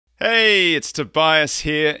Hey, it's Tobias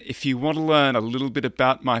here. If you want to learn a little bit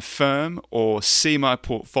about my firm or see my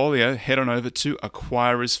portfolio, head on over to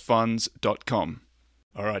acquirersfunds.com.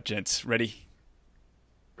 All right, gents, ready?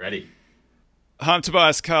 Ready. Hi, I'm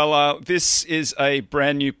Tobias Carlisle. This is a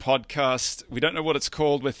brand new podcast. We don't know what it's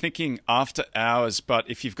called. We're thinking After Hours, but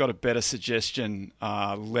if you've got a better suggestion,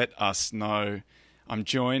 let us know. I'm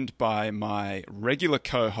joined by my regular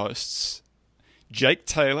co-hosts, Jake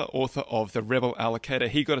Taylor, author of The Rebel Allocator.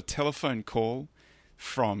 He got a telephone call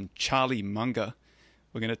from Charlie Munger.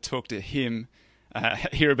 We're going to talk to him,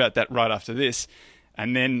 hear about that right after this.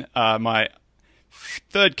 And then my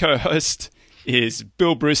third co-host is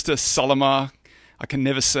Bill Brewster, Solomar. I can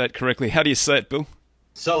never say it correctly. How do you say it, Bill?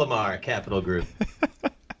 Solomar Capital Group.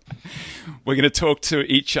 We're going to talk to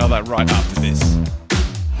each other right after this.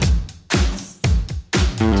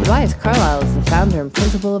 Tobias Carlisle is the founder and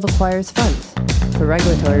principal of Acquires Funds. For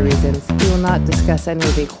regulatory reasons, he will not discuss any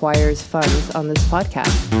of the Acquires Funds on this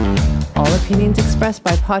podcast. All opinions expressed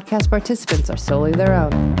by podcast participants are solely their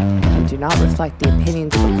own and do not reflect the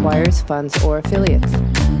opinions of Acquires Funds or affiliates.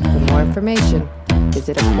 For more information,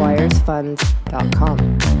 visit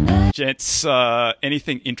acquirersfunds.com. Gents,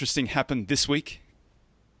 anything interesting happened this week?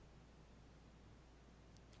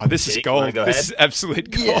 Oh, this is gold. This is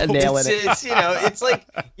absolute gold. Yeah, nailing it. It's like,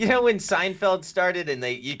 when Seinfeld started and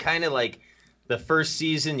you kind of like the first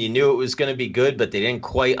season, you knew it was going to be good, but they didn't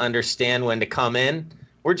quite understand when to come in.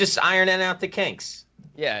 We're just ironing out the kinks.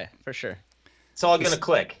 Yeah, for sure. It's all going to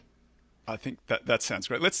click. I think that sounds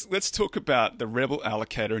great. Let's talk about the Rebel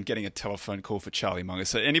Allocator and getting a telephone call for Charlie Munger.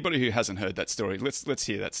 So anybody who hasn't heard that story, let's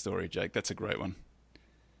hear that story, Jake. That's a great one.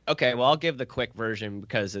 Okay, well, I'll give the quick version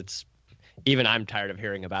because even I'm tired of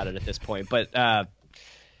hearing about it at this point. But, I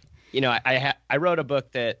wrote a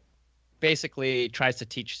book that basically tries to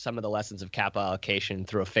teach some of the lessons of capital allocation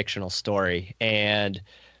through a fictional story. And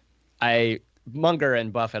Munger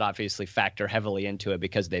and Buffett obviously factor heavily into it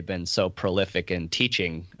because they've been so prolific in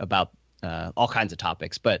teaching about all kinds of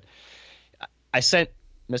topics. But I sent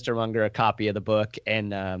Mr. Munger a copy of the book,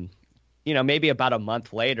 and, maybe about a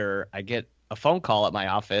month later, I get a phone call at my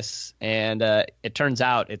office, and it turns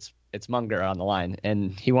out it's Munger on the line,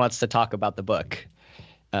 and he wants to talk about the book.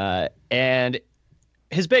 And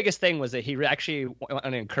his biggest thing was that he actually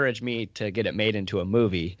wanted to encourage me to get it made into a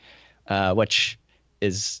movie, which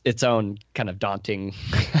is its own kind of daunting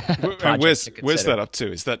project. Where's that up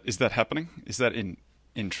to? Is that happening? Is that in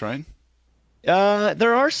train?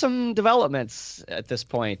 There are some developments at this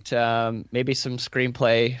point. Maybe some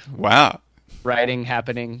screenplay. Wow. Writing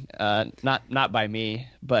happening. Not by me,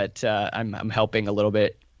 but I'm helping a little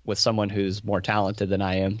bit with someone who's more talented than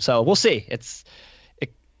I am. So we'll see.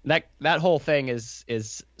 That whole thing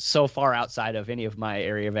is so far outside of any of my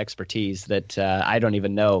area of expertise that I don't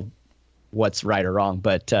even know what's right or wrong,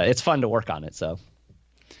 but it's fun to work on it. So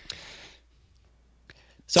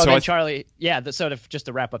then Charlie, just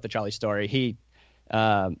to wrap up the Charlie story, he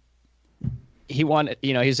wanted,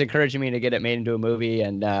 he's encouraging me to get it made into a movie.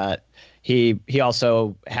 And he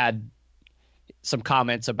also had some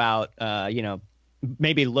comments about,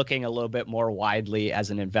 maybe looking a little bit more widely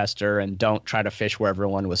as an investor and don't try to fish where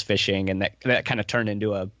everyone was fishing. And that kind of turned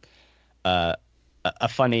into a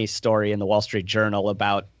funny story in the Wall Street Journal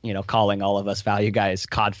about, calling all of us value guys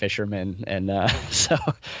cod fishermen. And so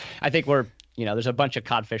I think there's a bunch of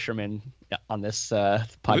cod fishermen on this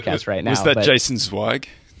podcast right now. Was that Jason Zweig?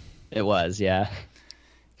 It was, yeah.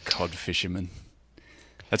 Cod fishermen.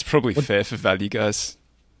 That's probably fair for value guys.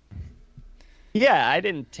 Yeah, I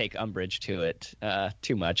didn't take umbrage to it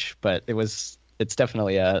too much, but it's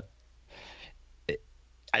definitely it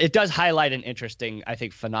does highlight an interesting, I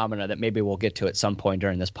think, phenomena that maybe we'll get to at some point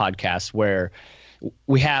during this podcast, where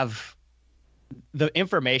we have the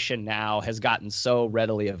information now has gotten so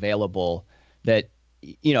readily available that,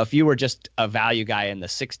 if you were just a value guy in the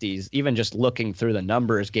 60s, even just looking through the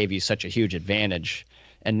numbers gave you such a huge advantage.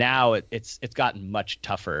 And now it's gotten much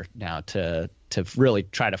tougher now to really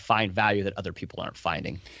try to find value that other people aren't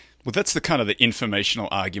finding. Well, that's the kind of the informational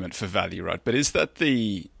argument for value, right? But is that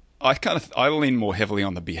I lean more heavily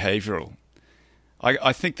on the behavioral.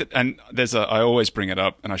 I think that, and I always bring it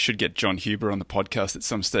up, and I should get John Huber on the podcast at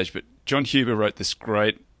some stage, but John Huber wrote this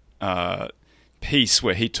great piece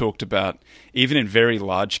where he talked about, even in very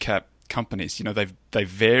large cap companies, they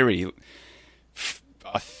vary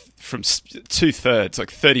from 2/3,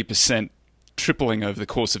 like 30%, tripling over the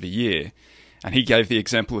course of a year. And he gave the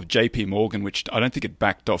example of JP Morgan, which I don't think it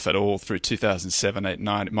backed off at all through 2007, 8,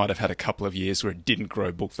 9. It might have had a couple of years where it didn't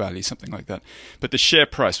grow book value, something like that. But the share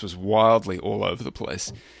price was wildly all over the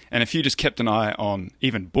place. And if you just kept an eye on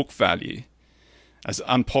even book value, as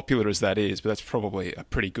unpopular as that is, but that's probably a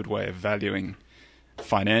pretty good way of valuing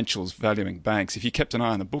financials, valuing banks. If you kept an eye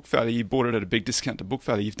on the book value, you bought it at a big discount to book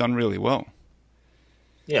value, you've done really well.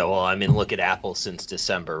 Yeah, well, I mean, look at Apple since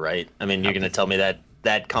December, right? I mean, you're going to tell me that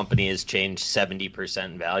that company has changed 70%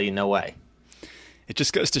 in value? No way. It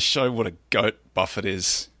just goes to show what a goat Buffett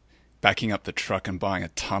is, backing up the truck and buying a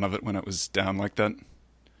ton of it when it was down like that.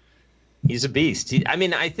 He's a beast. I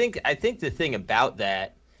mean, I think the thing about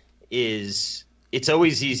that is it's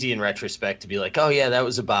always easy in retrospect to be like, oh, yeah, that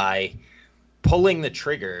was a buy. Pulling the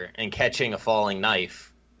trigger and catching a falling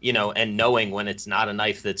knife, you know, and knowing when it's not a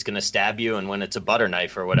knife that's going to stab you and when it's a butter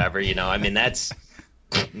knife or whatever, you know, I mean, that's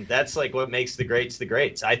like what makes the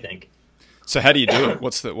greats, I think. So how do you do it?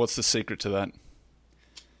 What's the secret to that?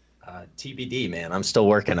 TBD, man. I'm still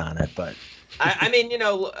working on it, but I mean, you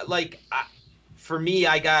know, like for me,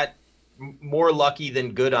 I got more lucky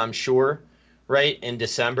than good, I'm sure, right? In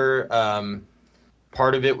December,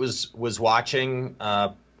 part of it was watching,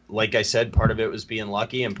 like I said, part of it was being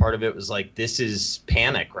lucky, and part of it was like, this is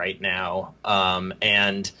panic right now.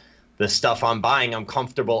 And the stuff I'm buying, I'm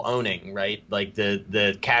comfortable owning, right? Like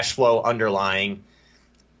the cash flow underlying,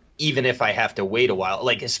 even if I have to wait a while,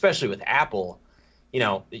 like especially with Apple, you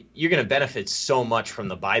know, you're going to benefit so much from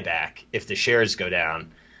the buyback if the shares go down.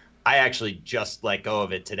 I actually just let go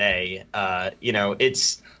of it today. You know,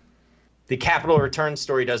 it's the capital return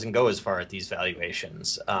story doesn't go as far at these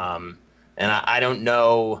valuations. And I don't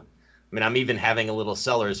know. I mean, I'm even having a little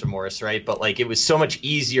seller's remorse, right? But like, it was so much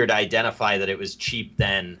easier to identify that it was cheap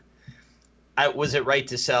then. Was it right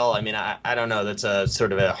to sell? I mean, I don't know. That's a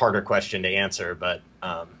sort of a harder question to answer, but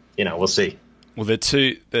you know, we'll see. Well, they're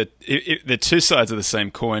two sides of the same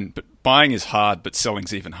coin, but buying is hard, but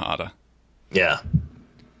selling's even harder. Yeah.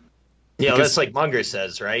 Yeah, that's like Munger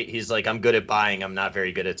says, right? He's like, I'm good at buying, I'm not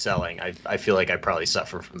very good at selling. I feel like I probably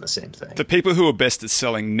suffer from the same thing. The people who are best at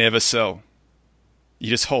selling never sell. You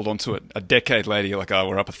just hold on to it. A decade later, you're like, oh,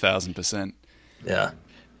 we're up 1,000%. Yeah.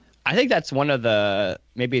 I think that's one of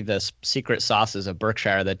maybe the secret sauces of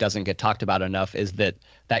Berkshire that doesn't get talked about enough, is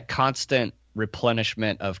that constant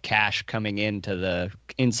replenishment of cash coming into the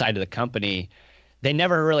inside of the company. They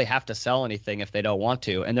never really have to sell anything if they don't want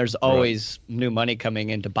to. And there's always new money coming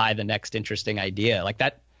in to buy the next interesting idea. Like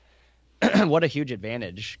that, what a huge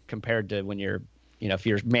advantage compared to when you're, you know, if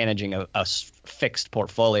you're managing a fixed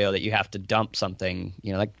portfolio that you have to dump something,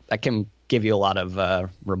 you know, like that can give you a lot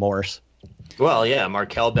of remorse. Well, yeah,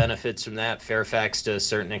 Markel benefits from that. Fairfax to a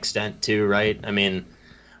certain extent too, right? I mean,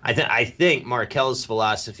 I think Markel's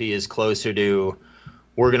philosophy is closer to,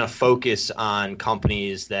 we're going to focus on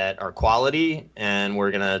companies that are quality, and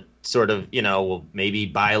we're going to sort of, you know, we'll maybe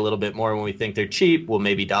buy a little bit more when we think they're cheap. We'll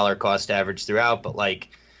maybe dollar cost average throughout. But like,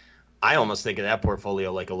 I almost think of that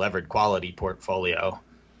portfolio like a levered quality portfolio.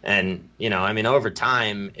 And, you know, I mean, over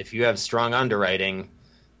time, if you have strong underwriting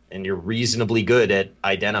and you're reasonably good at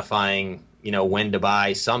identifying, you know, when to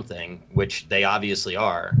buy something, which they obviously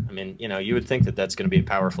are, I mean, you know, you would think that that's going to be a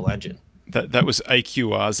powerful engine. That was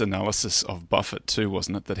AQR's analysis of Buffett too,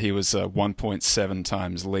 wasn't it? That he was 1.7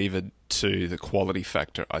 times levered to the quality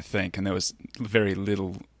factor, I think, and there was very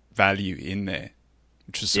little value in there,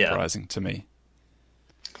 which was surprising to me.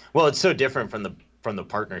 Well, it's so different from the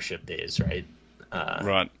partnership days, right?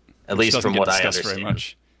 Right. At least from what I understand. Very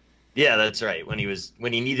much. Yeah, that's right. When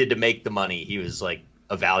he needed to make the money, he was like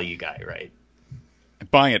a value guy, right?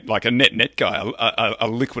 Buying it like a net guy, a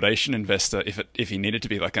liquidation investor, if he needed to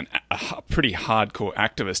be, like a pretty hardcore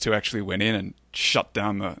activist who actually went in and shut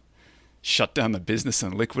down the business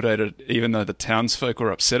and liquidated it, even though the townsfolk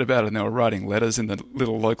were upset about it and they were writing letters in the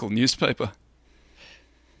little local newspaper.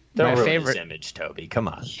 Don't ruin his image, Toby. Come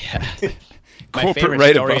on. Yeah. My Corporate favorite rate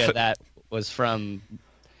of story Buffett. of that was from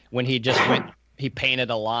when he just he painted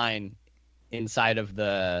a line inside of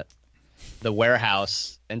the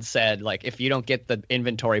warehouse and said, like, if you don't get the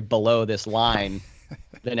inventory below this line,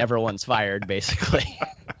 then everyone's fired, basically.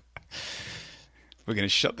 We're going to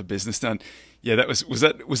shut the business down. Yeah, was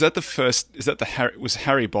that the first? Was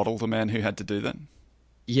Harry Bottle the man who had to do that?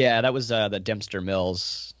 Yeah, that was the Dempster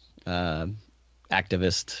Mills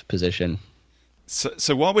activist position.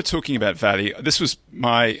 So while we're talking about value, this was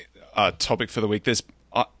my topic for the week.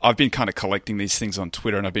 I've been kind of collecting these things on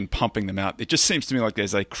Twitter and I've been pumping them out. It just seems to me like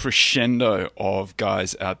there's a crescendo of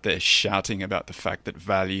guys out there shouting about the fact that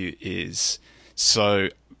value is so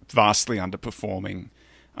vastly underperforming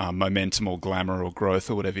momentum or glamour or growth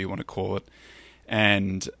or whatever you want to call it.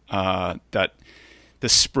 And that the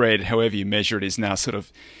spread, however you measure it, is now sort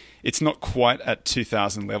of, it's not quite at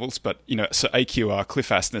 2000 levels, but, you know, so AQR, Cliff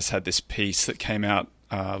Asness had this piece that came out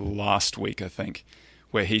last week, I think,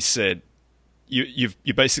 where he said,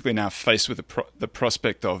 you're basically now faced with the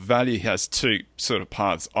prospect of value has two sort of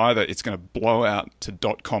paths. Either it's going to blow out to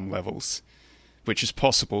 .com levels, which is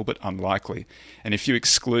possible but unlikely. And if you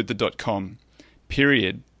exclude the .com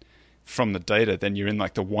period from the data, then you're in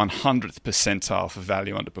like the 100th percentile for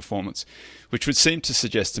value underperformance, which would seem to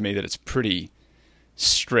suggest to me that it's pretty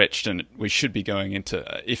stretched and we should be going into,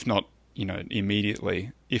 if not,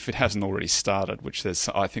 immediately, if it hasn't already started, which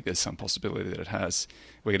I think there's some possibility that it has.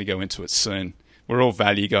 We're going to go into it soon. We're all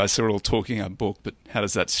value guys, so we're all talking our book, but how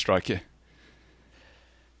does that strike you?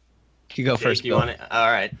 You go first, Bill.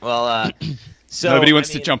 All right. Well, so nobody wants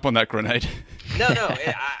to jump on that grenade. No,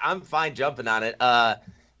 I'm fine jumping on it.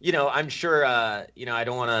 I'm sure, I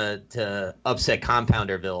don't want to upset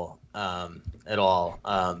Compounderville at all.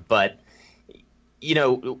 But,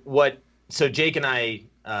 so Jake and I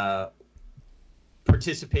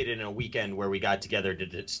participated in a weekend where we got together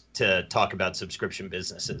to talk about subscription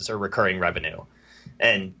businesses or recurring revenue.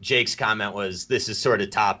 And Jake's comment was, this is sort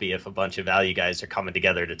of toppy if a bunch of value guys are coming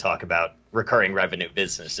together to talk about recurring revenue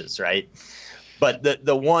businesses, right? But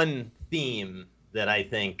the one theme that I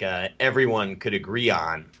think everyone could agree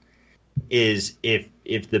on is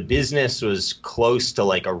if the business was close to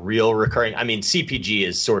like a real recurring, I mean, CPG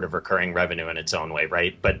is sort of recurring revenue in its own way,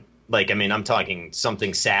 right? But I'm talking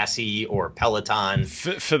something SaaS-y or Peloton.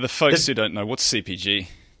 For the folks who don't know, what's CPG?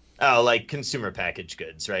 Oh, like consumer packaged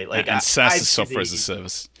goods, right? Like and SaaS is software as a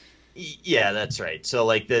service. Yeah, that's right. So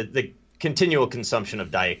like the continual consumption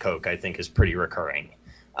of Diet Coke, I think, is pretty recurring.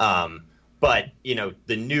 But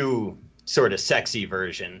the new sort of sexy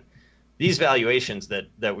version, these valuations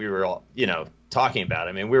that we were all talking about,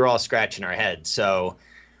 I mean, we were all scratching our heads. So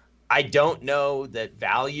I don't know that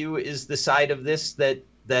value is the side of this that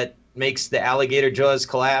makes the alligator jaws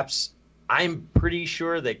collapse. I'm pretty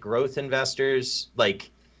sure that growth investors,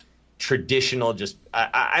 like traditional,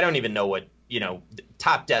 I don't even know what,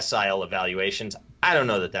 top decile evaluations, I don't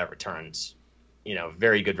know that returns,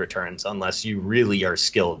 very good returns unless you really are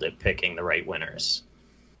skilled at picking the right winners.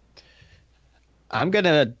 I'm going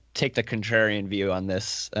to take the contrarian view on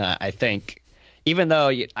this. I think, even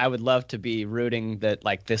though I would love to be rooting that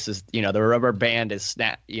like this is, the rubber band is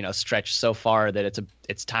stretched so far that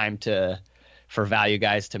it's time for value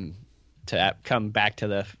guys to come back to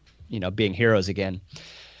the, being heroes again.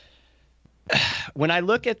 When I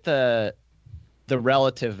look at the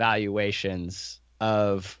relative valuations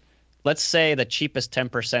of, let's say, the cheapest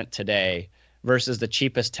 10% today versus the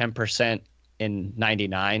cheapest 10% in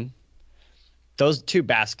 99, those two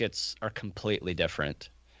baskets are completely different.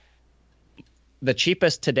 The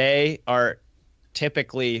cheapest today are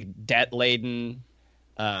typically debt-laden,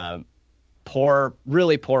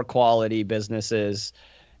 really poor quality businesses,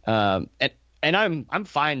 and I'm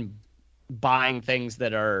fine buying things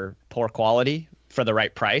that are poor quality for the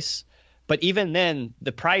right price. But even then,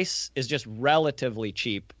 the price is just relatively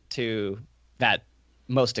cheap to that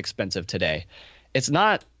most expensive today. It's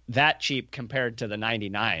not that cheap compared to the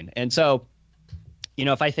 99. And so,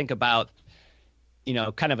 if I think about,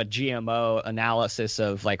 kind of a GMO analysis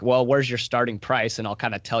of like, well, where's your starting price? And I'll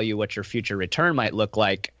kind of tell you what your future return might look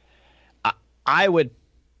like. I would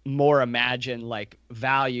more imagine like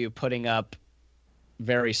value putting up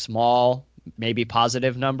very small, maybe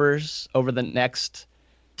positive numbers over the next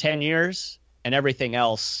 10 years and everything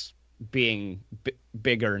else being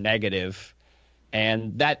bigger negative.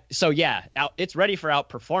 And it's ready for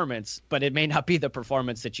outperformance, but it may not be the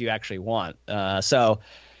performance that you actually want. So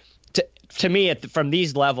to me, from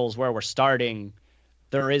these levels where we're starting,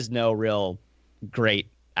 there is no real great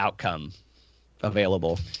outcome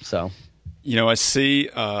available. So, I see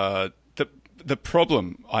the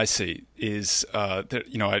problem I see is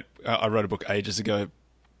that, I wrote a book ages ago,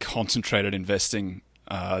 Concentrated Investing.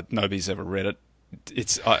 Nobody's ever read it. But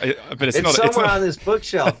it's not somewhere on this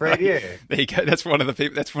bookshelf right here. There you go. That's one of the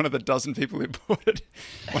people. That's one of the dozen people who bought it.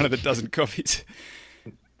 One of the dozen copies.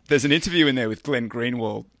 There's an interview in there with Glenn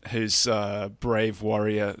Greenwald, who's a brave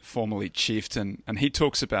warrior, formerly chieftain, and he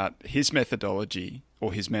talks about his methodology,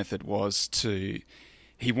 or his method was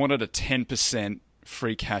he wanted a 10%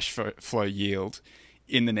 free cash flow yield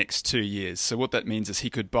in the next 2 years. So what that means is he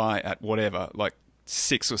could buy at whatever, like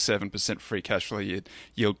 6 or 7% free cash flow yield,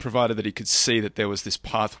 provided that he could see that there was this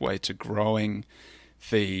pathway to growing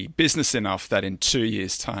the business enough that in 2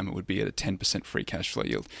 years' time it would be at a 10% free cash flow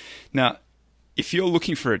yield. Now, if you're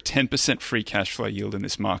looking for a 10% free cash flow yield in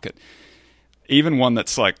this market, even one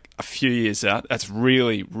that's like a few years out, that's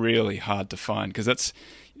really, really hard to find, because that's,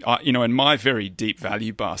 in my very deep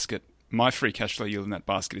value basket, my free cash flow yield in that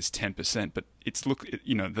basket is 10%. But it's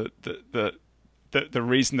the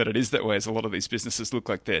reason that it is that way is a lot of these businesses look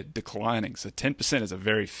like they're declining. So 10% is a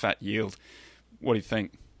very fat yield. What do you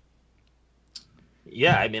think?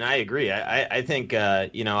 Yeah, I mean, I agree. I think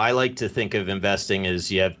I like to think of investing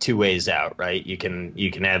as you have two ways out, right? You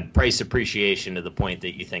can have price appreciation to the point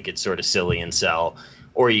that you think it's sort of silly and sell,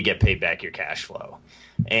 or you get paid back your cash flow.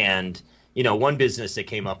 And one business that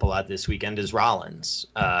came up a lot this weekend is Rollins.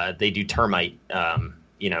 They do termite.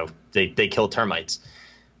 They kill termites.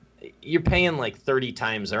 You're paying like 30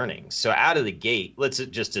 times earnings. So out of the gate, let's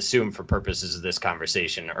just assume for purposes of this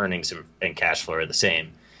conversation, earnings and cash flow are the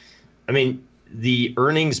same. I mean, the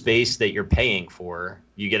earnings base that you're paying for,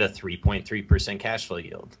 you get a 3.3% cash flow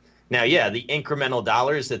yield. Now, yeah, the incremental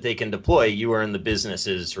dollars that they can deploy, you earn the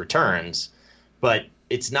business's returns, but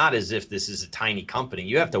it's not as if this is a tiny company.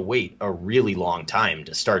 You have to wait a really long time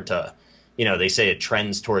to start to, they say it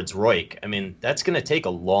trends towards ROIC. I mean, that's going to take a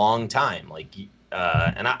long time.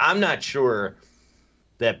 And I'm not sure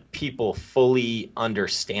that people fully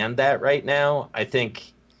understand that right now. I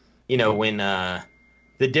think, when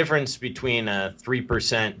the difference between a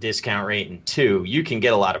 3% discount rate and 2%, you can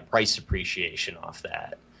get a lot of price appreciation off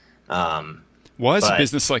that. Why is a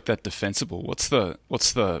business like that defensible? What's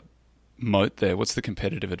the moat there? What's the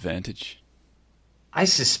competitive advantage? I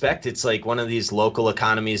suspect it's like one of these local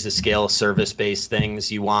economies of scale, service-based things.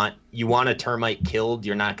 You want a termite killed,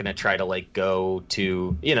 you're not going to try to go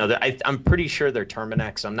to, I'm pretty sure they're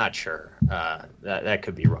Terminex. I'm not sure. That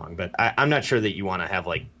could be wrong, but I'm not sure that you want to have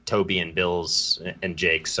like Toby and Bill's and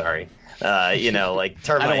Jake's, sorry. Like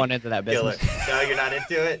termite. I don't want into that business. Killer. No, you're not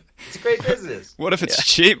into it? It's a great business. What if it's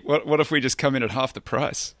cheap? What if we just come in at half the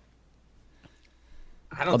price?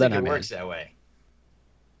 I don't think it works that way.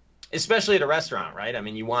 Especially at a restaurant, right? I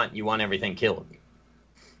mean, you want everything killed.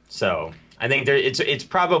 So I think it's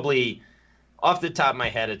probably, off the top of my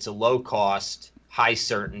head, it's a low cost, high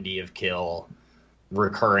certainty of kill,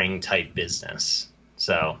 recurring type business.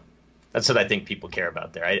 So that's what I think people care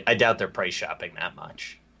about there. I doubt they're price shopping that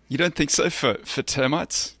much. You don't think so for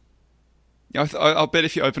termites? I'll bet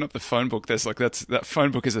if you open up the phone book, there's that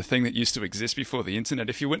phone book is a thing that used to exist before the internet.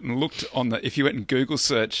 If you went and if you went and Google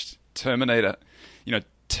searched Terminator,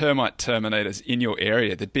 termite terminators in your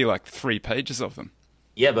area, there'd be like 3 pages of them.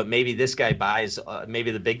 Yeah, but maybe this guy buys,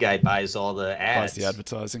 maybe the big guy buys all the ads. Buys the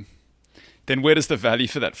advertising. Then where does the value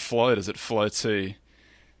for that flow? Does it flow to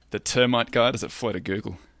the termite guy? Does it flow to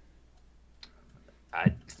Google?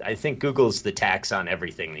 I think Google's the tax on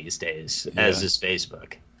everything these days, as is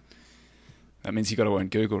Facebook. That means you got to own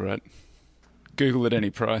Google, right? Google at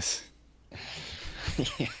any price.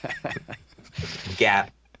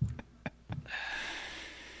 Gap.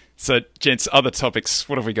 So, gents, other topics.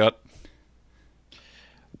 What have we got?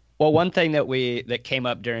 Well, one thing that came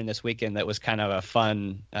up during this weekend that was kind of a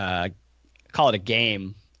fun, call it a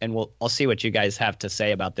game, and I'll see what you guys have to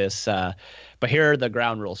say about this. But here are the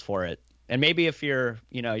ground rules for it. And maybe if you're,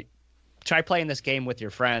 try playing this game with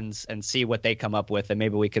your friends and see what they come up with, and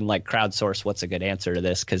maybe we can crowdsource what's a good answer to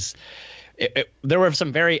this, because there were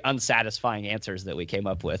some very unsatisfying answers that we came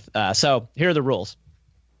up with. So here are the rules.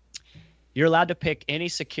 You're allowed to pick any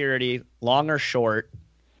security, long or short,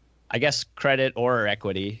 I guess credit or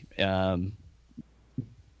equity, and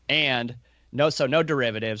no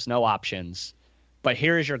derivatives, no options. But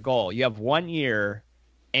here's your goal. You have 1 year,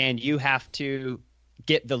 and you have to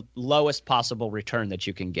get the lowest possible return that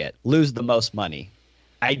you can get. Lose the most money.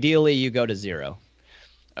 Ideally, you go to 0.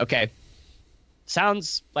 Okay.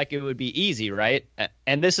 Sounds like it would be easy, right?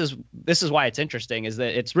 And this is why it's interesting, is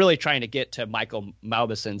that it's really trying to get to Michael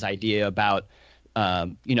Maubuson's idea about,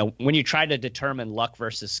 when you try to determine luck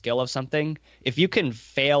versus skill of something, if you can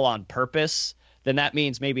fail on purpose, then that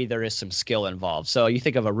means maybe there is some skill involved. So you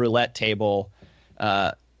think of a roulette table,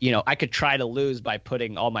 I could try to lose by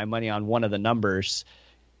putting all my money on one of the numbers,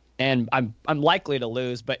 and I'm likely to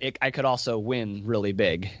lose, but I could also win really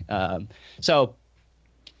big. So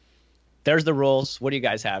there's the rules. What do you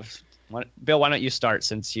guys have? Bill, why don't you start,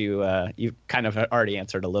 since you kind of already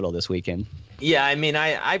answered a little this weekend? Yeah, I mean,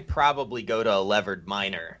 I probably go to a levered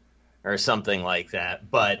minor or something like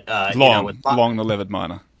that, but long the levered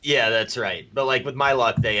minor. Yeah, that's right. But with my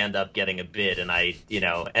luck, they end up getting a bid, and I,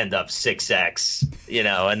 end up 6x,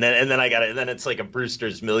 and then it's like a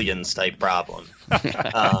Brewster's Millions type problem.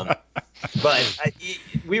 But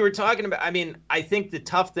we were talking about, I think the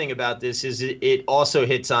tough thing about this is it also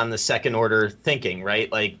hits on the second order thinking,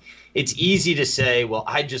 right? It's easy to say, well,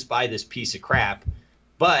 I'd just buy this piece of crap,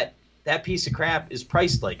 but that piece of crap is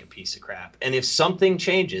priced like a piece of crap. And if something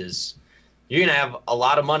changes, you're going to have a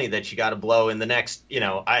lot of money that you got to blow in the next,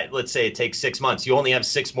 let's say it takes 6 months. You only have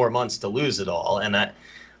 6 more months to lose it all. And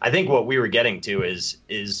I think what we were getting to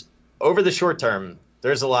is over the short term,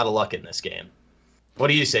 there's a lot of luck in this game. What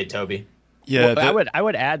do you say, Toby? Yeah, well, I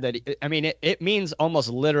would add that it means almost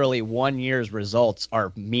literally 1 year's results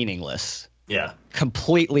are meaningless. Yeah,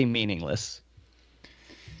 completely meaningless.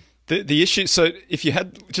 The issue, so if you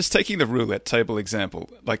had, just taking the roulette table example,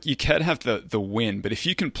 like you can have the win, but if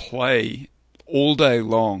you can play all day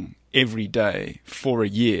long, every day for a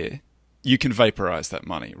year, you can vaporize that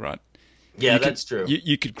money, right? Yeah, that's true.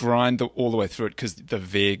 You could grind all the way through it because the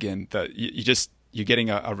VIG and you're getting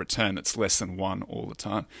a return that's less than 1 all the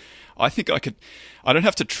time. I think I don't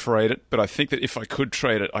have to trade it, but I think that if I could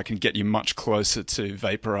trade it, I can get you much closer to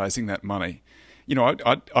vaporizing that money. You know,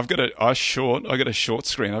 I've got a short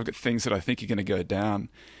screen. I've got things that I think are going to go down.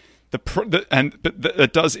 But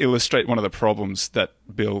it does illustrate one of the problems that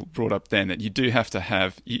Bill brought up then, that you do have to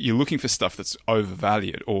have, you're looking for stuff that's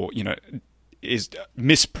overvalued or, you know, is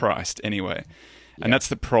mispriced anyway. Yeah. And that's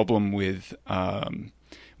the problem with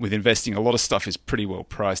investing. A lot of stuff is pretty well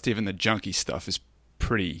priced. Even the junky stuff is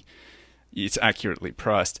it's accurately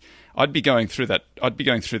priced. I'd be going through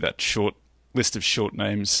that short list of short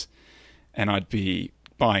names, and I'd be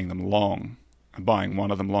buying them long, buying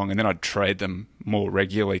one of them long, and then I'd trade them more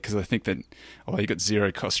regularly because I think that, you got zero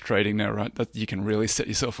cost trading now, right? That you can really set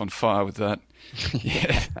yourself on fire with that.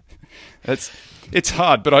 Yeah, it's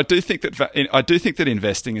hard, but I do think that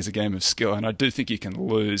investing is a game of skill, and I do think you can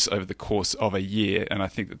lose over the course of a year, and I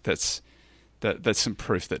think that's some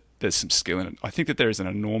proof that there's some skill in it. I think that there is an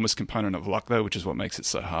enormous component of luck, though, which is what makes it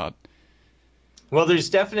so hard. Well, there's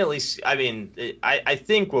definitely, I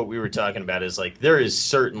think what we were talking about is like there is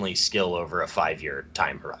certainly skill over a 5-year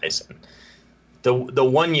time horizon. The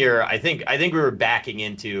 1 year, I think we were backing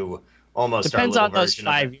into almost depends our on those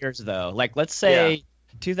 5 years though. Like let's say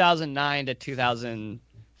 2009 to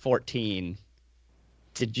 2014,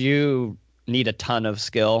 did you need a ton of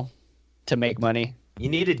skill to make money? You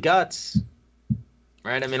needed guts,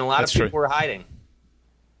 right? I mean, a lot of people were hiding.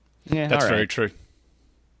 Yeah, that's very true.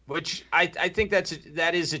 Which I think that's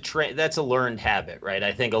a learned habit, right?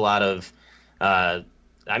 I think a lot of,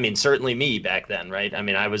 certainly me back then, right? I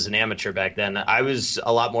mean, I was an amateur back then. I was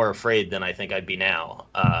a lot more afraid than I think I'd be now.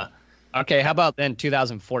 Okay, how about then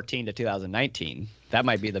 2014 to 2019? That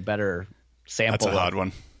might be the better sample. That's a hard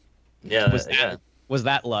one. Yeah, was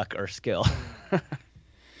that luck or skill?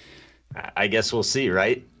 I guess we'll see,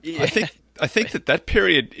 right? I think that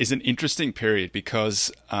period is an interesting period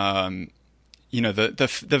because.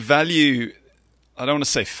 The value, I don't want to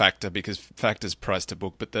say factor because factor's price to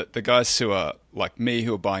book, but the guys who are like me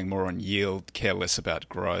who are buying more on yield, care less about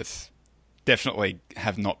growth, definitely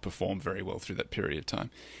have not performed very well through that period of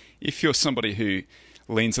time. If you're somebody who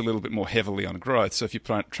leans a little bit more heavily on growth, so if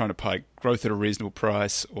you're trying to pay growth at a reasonable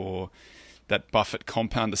price or that Buffett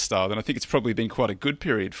compounder style, then I think it's probably been quite a good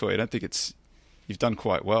period for you. I don't think you've done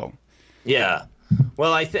quite well. Yeah.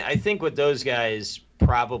 Well, I think what those guys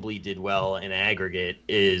probably did well in aggregate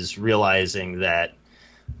is realizing that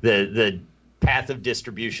the path of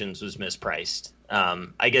distributions was mispriced.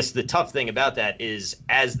 I guess the tough thing about that is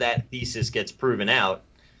as that thesis gets proven out,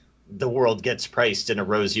 the world gets priced in a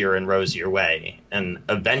rosier and rosier way. And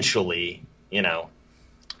eventually,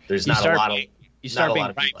 there's not a lot of... You start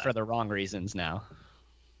being right for the wrong reasons now.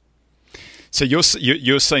 So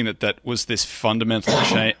you're saying that was this fundamental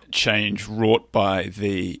change wrought by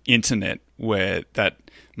the internet, where that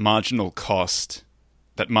marginal cost,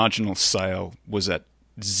 that marginal sale was at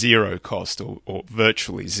zero cost or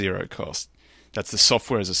virtually zero cost. That's the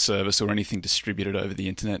software as a service or anything distributed over the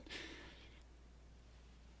internet.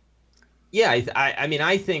 Yeah,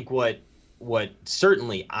 I think what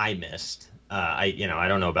certainly I missed, I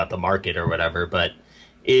don't know about the market or whatever, but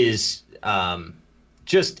is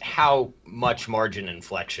just how much margin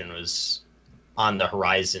inflection was on the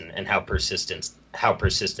horizon and how persistent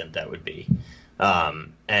that would be.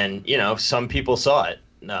 And some people saw it,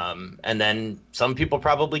 and then some people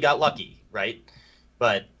probably got lucky, right?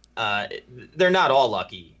 But they're not all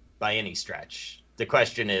lucky by any stretch. The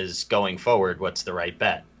question is, going forward, what's the right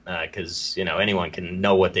bet? Because anyone can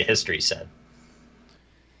know what the history said.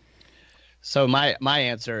 So my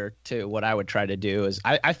answer to what I would try to do is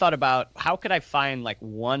I thought about how could I find like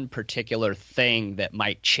one particular thing that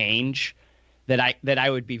might change that I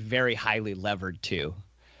would be very highly levered to.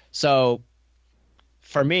 So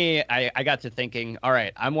for me, I got to thinking, all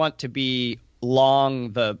right, I want to be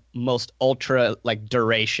long the most ultra like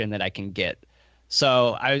duration that I can get.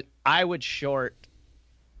 So I would short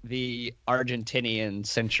the Argentinian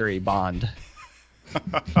century bond.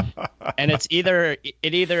 And it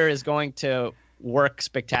either is going to work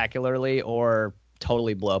spectacularly or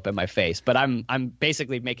totally blow up in my face. But I'm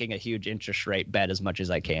basically making a huge interest rate bet as much as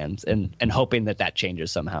I can and hoping that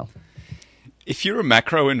changes somehow. if you're a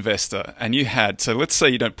macro investor and you had, so let's say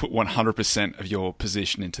you don't put 100% of your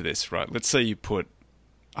position into this, right? Let's say you put,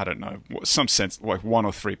 I don't know, some sense, like 1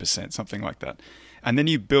 or 3%, something like that. And then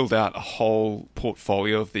you build out a whole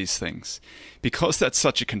portfolio of these things. Because that's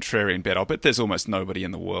such a contrarian bet, I'll bet there's almost nobody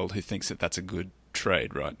in the world who thinks that that's a good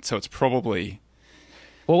trade, right? So it's probably...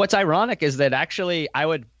 Well, what's ironic is that actually I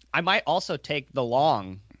might also take the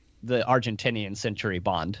Argentinian century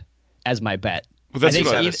bond as my bet. Well, that's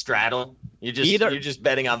what a straddle. You're just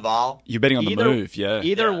betting on vol. You're betting on the move, yeah.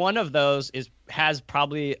 Either one of those has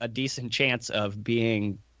probably a decent chance of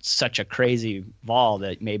being such a crazy vol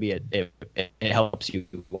that maybe it helps you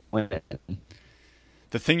win.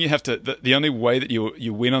 The thing you have to, the only way that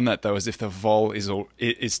you win on that though is if the vol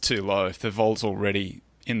is too low. If the vol's already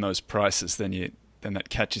in those prices, then that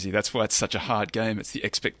catches you. That's why it's such a hard game. It's the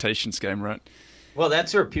expectations game, right? Well,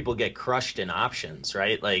 that's where people get crushed in options,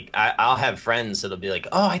 right? Like I'll have friends that'll be like,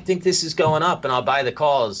 "Oh, I think this is going up," and I'll buy the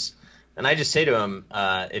calls, and I just say to them,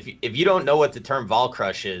 "If you don't know what the term vol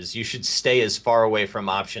crush is, you should stay as far away from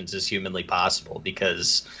options as humanly possible,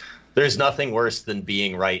 because there's nothing worse than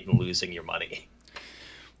being right and losing your money."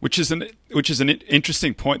 Which is an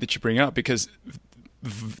interesting point that you bring up, because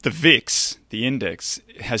the VIX, the index,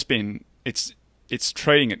 has been it's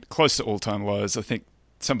trading at close to all-time lows. I think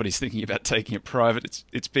somebody's thinking about taking it private.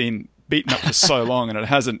 It's been beaten up for so long, and it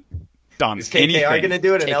hasn't done anything. Is KKR going to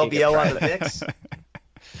do it, an LBO on the VIX?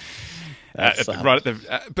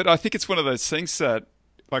 But I think it's one of those things that,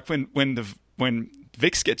 like, when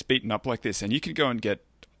VIX gets beaten up like this, and you can go and get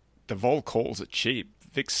the vol calls are cheap.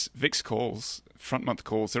 VIX calls, front month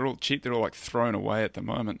calls, they're all cheap. They're all like thrown away at the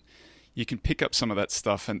moment. You can pick up some of that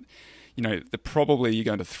stuff, and probably you're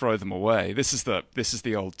going to throw them away. This is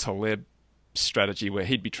the old Taleb strategy where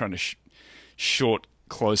he'd be trying to short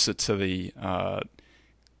closer to the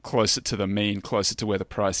mean, closer to where the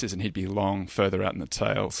price is, and he'd be long further out in the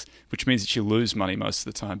tails, which means that you lose money most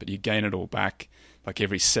of the time, but you gain it all back. Like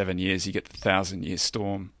every 7 years, you get the 1,000-year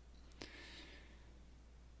storm.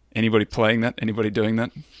 Anybody playing that? Anybody doing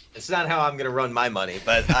that? It's not how I'm going to run my money,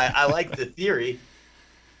 but I like the theory.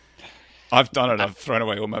 I've done it. I've thrown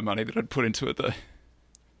away all my money that I'd put into it, though.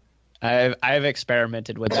 I've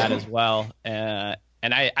experimented with that as well, and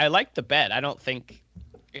I like the bet. I don't think,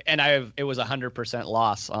 and it was 100%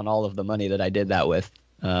 loss on all of the money that I did that with,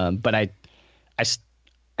 but I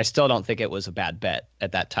still don't think it was a bad bet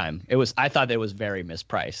at that time. I thought it was very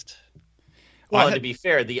mispriced. Well, to be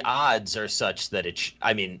fair, the odds are such that it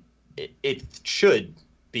should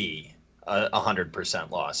be 100%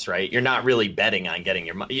 loss, right? You're not really betting on getting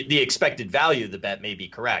your money. The expected value of the bet may be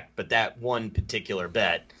correct, but that one particular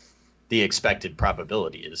bet, the expected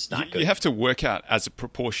probability is not good. You have to work out as a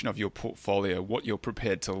proportion of your portfolio what you're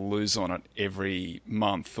prepared to lose on it every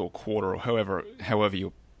month or quarter, or however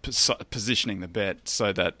you're positioning the bet,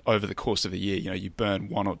 so that over the course of a year, you burn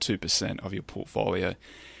 1 or 2% of your portfolio,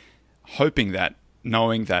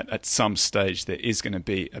 knowing that at some stage there is going to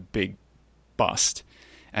be a big bust,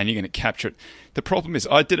 and you're going to capture it. The problem is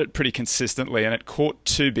I did it pretty consistently, and I caught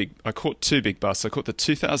two big busts. I caught the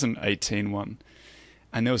 2018 one,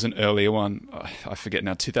 and there was an earlier one, I forget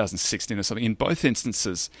now, 2016 or something. In both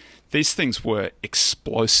instances, these things were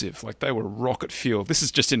explosive. Like, they were rocket fuel. This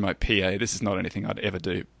is just in my PA. This is not anything I'd ever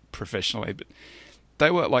do professionally, but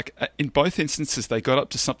they were like, in both instances, they got up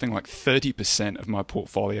to something like 30% of my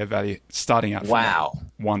portfolio value, starting out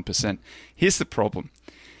from 1%. Here's the problem.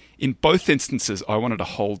 In both instances, I wanted to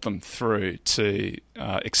hold them through to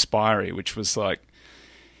expiry, which was like,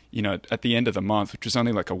 at the end of the month, which was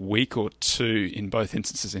only like a week or two in both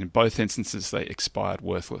instances. In both instances, they expired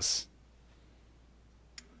worthless.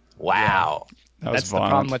 Wow. That's the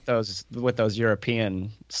problem with those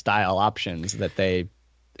European style options, that they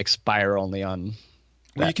expire only on.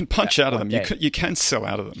 Well, you can punch out of them. You can sell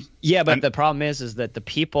out of them. Yeah, but the problem is that the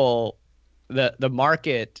people, the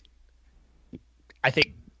market, I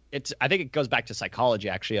think it goes back to psychology,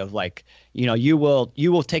 actually, of like, you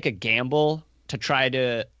will take a gamble to try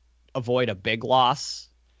to avoid a big loss,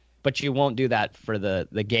 but you won't do that for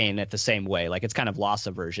the gain at the same way. Like, it's kind of loss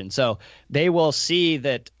aversion. So they will see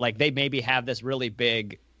that, like, they maybe have this really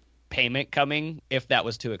big payment coming if that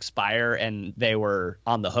was to expire and they were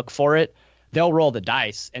on the hook for it. They'll roll the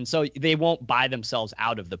dice, and so they won't buy themselves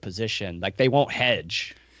out of the position. Like, they won't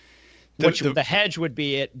hedge. The hedge would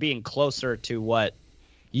be it being closer to what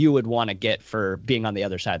you would want to get for being on the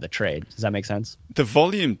other side of the trade. Does that make sense? The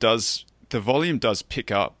volume does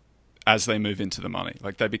pick up as they move into the money.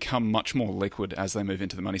 Like, they become much more liquid as they move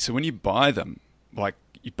into the money. So when you buy them, like,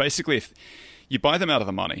 if you buy them out of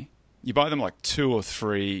the money, you buy them like 2 or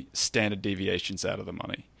 3 standard deviations out of the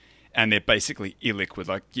money. and they're basically illiquid.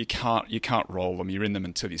 Like you can't roll them. You're in them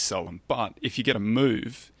until you sell them. But if you get a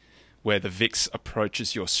move where the VIX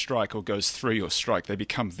approaches your strike or goes through your strike, they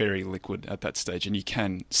become very liquid at that stage, and you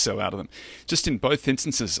can sell out of them. Just in both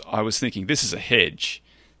instances, I was thinking this is a hedge,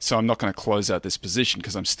 so I'm not going to close out this position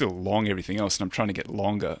because I'm still long everything else, and I'm trying to get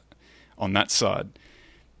longer on that side.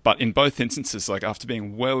 But in both instances, like after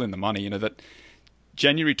being well in the money, that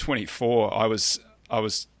January 24, I was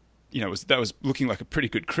that was looking like a pretty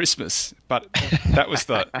good Christmas, but that was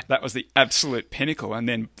the absolute pinnacle. And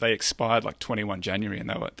then they expired like 21 January,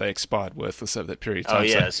 and they expired worthless over that period of time. Oh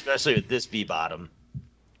yeah, especially with this V bottom.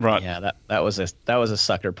 Right. Yeah, that was a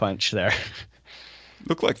sucker punch there.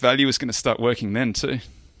 Looked like value was going to start working then too.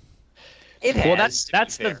 It has. Well,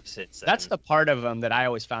 that's the part of them that I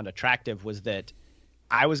always found attractive, was that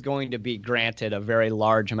I was going to be granted a very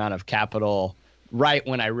large amount of capital right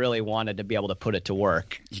when I really wanted to be able to put it to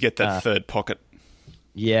work. You get that third pocket.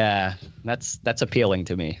 Yeah, that's appealing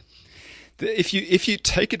to me. If you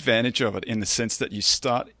take advantage of it in the sense that you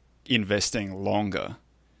start investing longer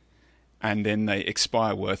and then they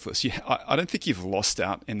expire worthless, I don't think you've lost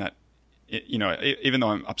out in that. Even though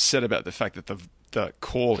I'm upset about the fact that the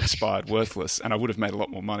call expired worthless, and I would have made a lot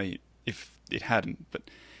more money if it hadn't, but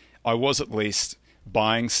I was at least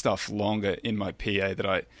buying stuff longer in my PA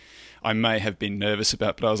that I may have been nervous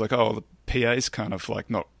about, but I was like, oh, the PA's kind of like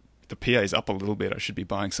not, the PA's up a little bit. I should be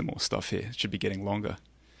buying some more stuff here. It should be getting longer.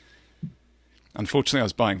 Unfortunately, I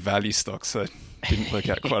was buying value stocks, so it didn't work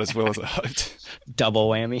out quite as well as I hoped. Double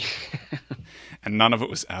whammy. And none of it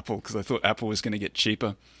was Apple, because I thought Apple was going to get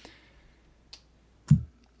cheaper.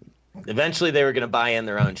 Eventually, they were going to buy in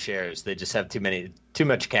their own shares. They just have too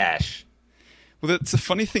much cash. Well, that's the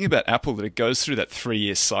funny thing about Apple, that it goes through that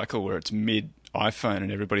 3-year cycle where it's mid iPhone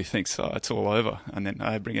and everybody thinks, oh, it's all over, and then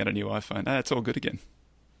I bring out a new iPhone, it's all good again.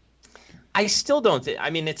 I still don't I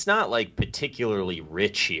mean, it's not like particularly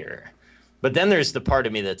rich here, but then there's the part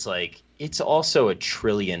of me that's like, it's also a $1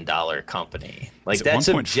 trillion company. Like, that's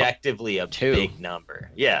objectively a big number.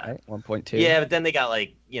 Yeah. Right? 1.2. Yeah, but then they got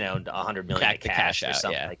like, $100 million cash or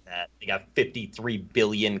something like that. They got $53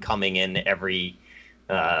 billion coming in every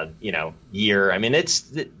year. I mean, it's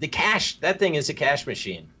the cash. That thing is a cash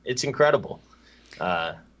machine. It's incredible.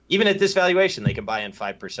 Even at this valuation, they can buy in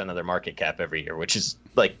 5% of their market cap every year, which is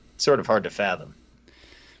like sort of hard to fathom.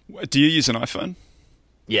 Do you use an iPhone?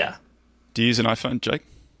 Yeah. Do you use an iPhone, Jake?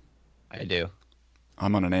 I do.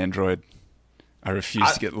 I'm on an Android. I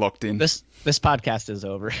refuse to get locked in. This podcast is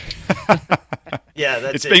over.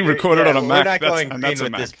 Yeah, it's being recorded on a Mac. We're not going green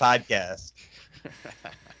with this podcast.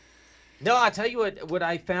 No, I'll tell you what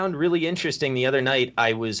I found really interesting the other night.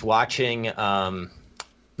 I was watching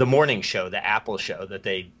the morning show, the Apple show that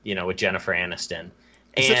they, with Jennifer Aniston.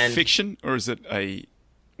 Is it fiction, or is it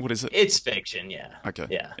what is it? It's fiction, yeah. Okay.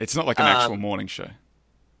 Yeah. It's not like an actual morning show.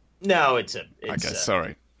 No, it's okay,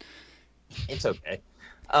 sorry. It's okay.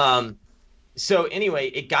 So anyway,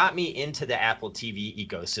 it got me into the Apple TV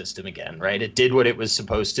ecosystem again, right? It did what it was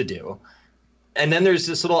supposed to do. And then there's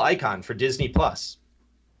this little icon for Disney Plus.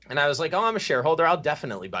 And I was like, oh, I'm a shareholder. I'll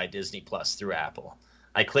definitely buy Disney Plus through Apple.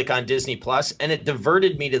 I click on Disney Plus, and it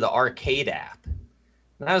diverted me to the arcade app.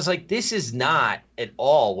 And I was like, this is not at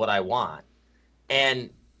all what I want. And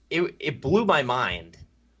it blew my mind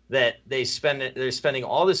that they're spending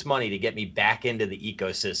all this money to get me back into the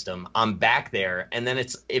ecosystem. I'm back there, and then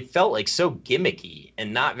it felt like so gimmicky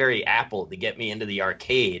and not very Apple to get me into the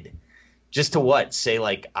arcade. Just to say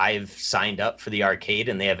like I've signed up for the arcade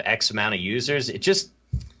and they have X amount of users. It just,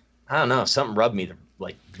 I don't know, something rubbed me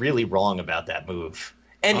like really wrong about that move.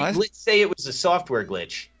 And let's say it was a software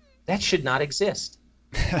glitch, that should not exist.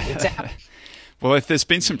 It's Apple. Well, if there's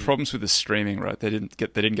been some problems with the streaming, right? They didn't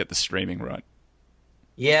get the streaming right.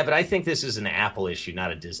 Yeah, but I think this is an Apple issue,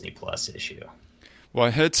 not a Disney Plus issue. Well,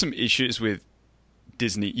 I heard some issues with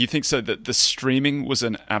Disney. You think so that the streaming was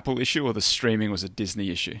an Apple issue, or the streaming was a Disney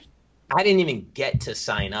issue? I didn't even get to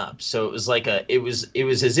sign up. So it was like it was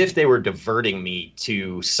as if they were diverting me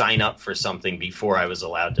to sign up for something before I was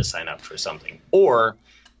allowed to sign up for something. Or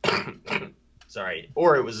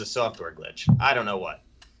or it was a software glitch. I don't know what.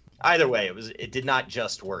 Either way, it did not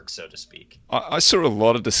just work, so to speak. I saw a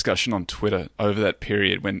lot of discussion on Twitter over that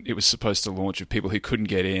period when it was supposed to launch, of people who couldn't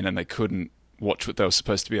get in and they couldn't watch what they were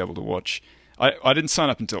supposed to be able to watch. I didn't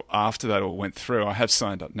sign up until after that all went through. I have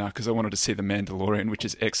signed up now because I wanted to see The Mandalorian, which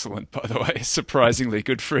is excellent, by the way. Surprisingly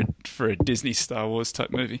good for a Disney Star Wars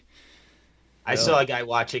type movie. I saw a guy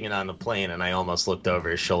watching it on the plane, and I almost looked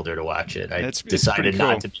over his shoulder to watch it. I It's decided cool.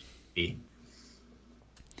 not to be.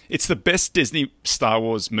 It's the best Disney Star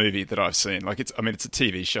Wars movie that I've seen. Like it's a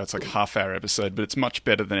TV show. It's like a half-hour episode, but it's much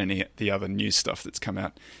better than any of the other new stuff that's come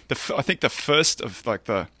out. I think the first of like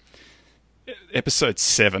the episode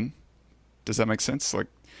 7. Does that make sense? Like,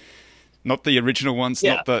 not the original ones,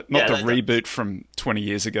 not the reboot from 20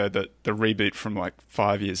 years ago, the reboot from like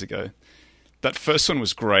 5 years ago. That first one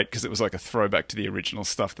was great because it was like a throwback to the original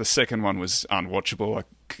stuff. The second one was unwatchable.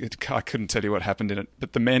 I couldn't tell you what happened in it,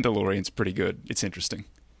 but The Mandalorian's pretty good. It's interesting.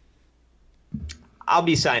 I'll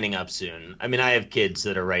be signing up soon. I mean, I have kids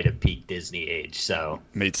that are right at peak Disney age, so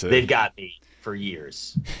me too. They've got me for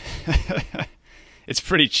years. It's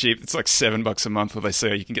pretty cheap. It's like $7 a month, where they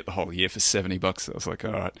say you can get the whole year for $70. I was like,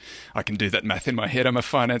 all right, I can do that math in my head. I'm a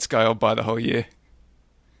finance guy. I'll buy the whole year.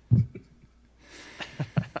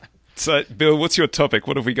 So, Bill, what's your topic?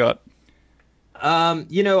 What have we got?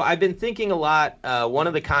 I've been thinking a lot. One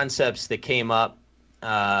of the concepts that came up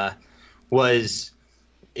was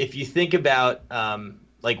if you think about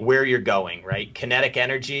like where you're going, right? Kinetic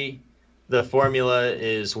energy, the formula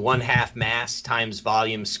is 1/2 mass times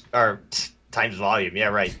volume, times volume. Yeah,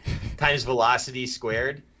 right. Times velocity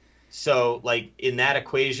squared. So like in that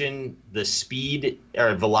equation, the speed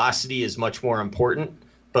or velocity is much more important,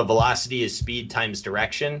 but velocity is speed times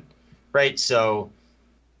direction, right? So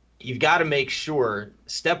you've got to make sure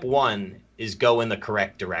step 1 is go in the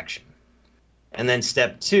correct direction. And then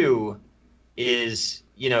step 2 is,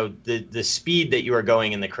 the speed that you are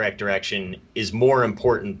going in the correct direction is more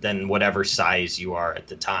important than whatever size you are at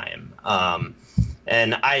the time.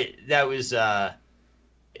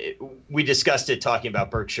 We discussed it talking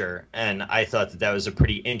about Berkshire, and I thought that was a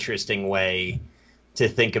pretty interesting way to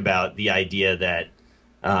think about the idea that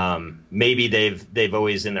maybe they've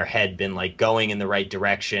always in their head been like going in the right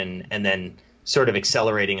direction and then sort of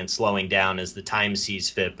accelerating and slowing down as the time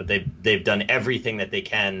sees fit, but they've done everything that they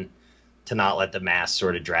can to not let the mass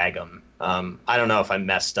sort of drag them. I don't know if I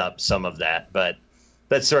messed up some of that, but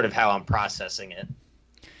that's sort of how I'm processing it.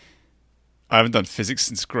 I haven't done physics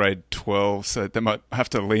since grade 12, so they might have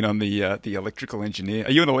to lean on the electrical engineer.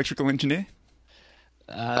 Are you an electrical engineer?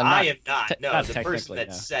 I am not. No, the person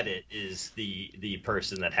that said it is the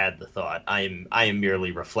person that had the thought. I am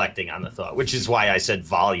merely reflecting on the thought, which is why I said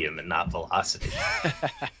volume and not velocity.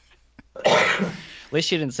 At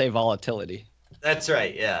least you didn't say volatility. That's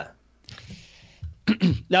right. Yeah.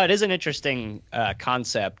 No, it is an interesting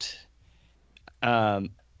concept. I'm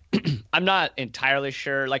not entirely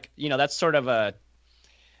sure. Like, that's sort of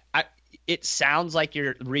it sounds like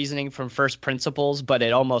you're reasoning from first principles, but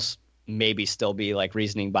it almost maybe still be like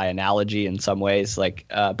reasoning by analogy in some ways. Like,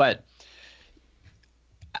 but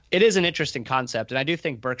it is an interesting concept, and I do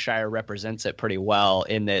think Berkshire represents it pretty well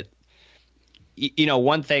in that,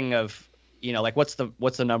 one thing of, like what's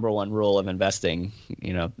the number one rule of investing?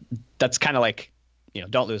 That's kind of like,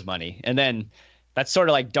 don't lose money. And then that's sort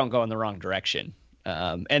of like, don't go in the wrong direction.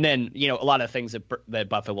 And then, a lot of things that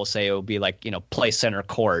Buffett will say will be like, play center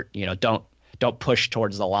court, don't push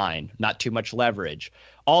towards the line, not too much leverage.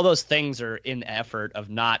 All those things are in the effort of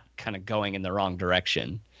not kind of going in the wrong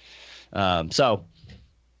direction. So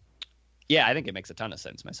yeah, I think it makes a ton of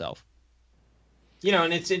sense myself.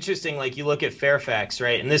 And it's interesting, like you look at Fairfax,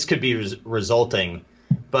 right? And this could be resulting,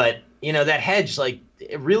 but that hedge, like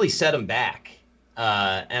it really set him back.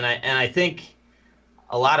 And I think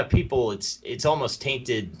a lot of people, it's almost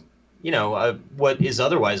tainted, what is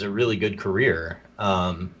otherwise a really good career.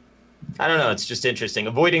 I don't know. It's just interesting.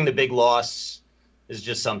 Avoiding the big loss is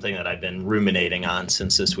just something that I've been ruminating on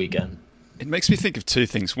since this weekend. It makes me think of two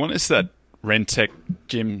things. One is that Rentec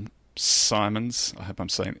Jim Simons, I hope I'm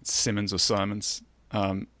saying it's Simmons or Simons.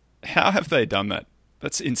 How have they done that?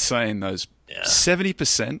 That's insane. Those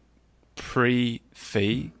 70%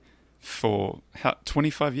 pre-fee for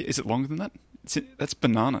 25 years. Is it longer than that? That's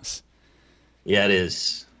bananas. Yeah, it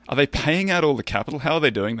is. Are they paying out all the capital? How are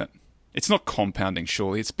they doing that? It's not compounding,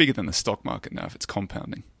 surely. It's bigger than the stock market now if it's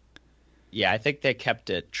compounding. Yeah, I think they kept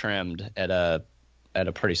it trimmed at a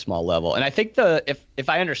pretty small level. And I think if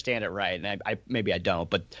I understand it right, and I maybe I don't,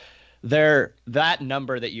 but that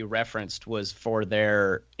number that you referenced was for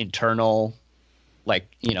their internal, like,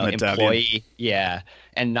 employee,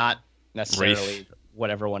 and not necessarily Reef. What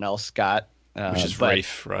everyone else got. Which is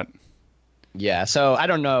Reef, right? Yeah, so I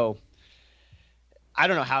don't know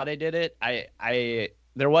how they did it.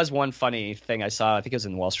 There was one funny thing I saw, I think it was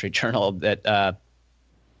in the Wall Street Journal, that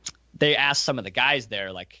they asked some of the guys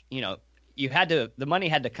there, like, the money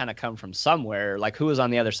had to kind of come from somewhere, like who was on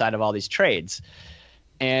the other side of all these trades.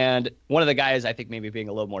 And one of the guys, I think maybe being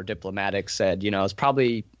a little more diplomatic, said, it's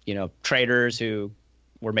probably, traders who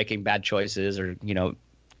were making bad choices or,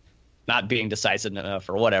 not being decisive enough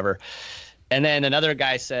or whatever. And then another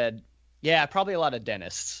guy said, yeah, probably a lot of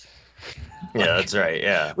dentists. Yeah, that's right.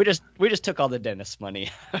 Yeah. We just took all the dentist money.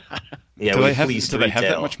 Yeah. Do they have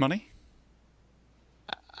that much money?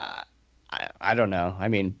 I don't know. I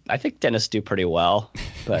mean, I think dentists do pretty well,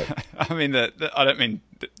 but I mean, I don't mean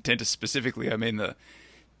the dentists specifically. I mean,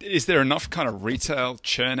 is there enough kind of retail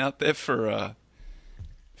churn out there for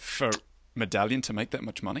Medallion to make that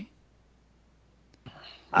much money?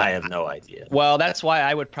 I have no idea. Well, that's why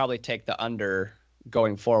I would probably take the under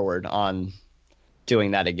going forward on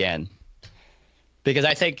doing that again, because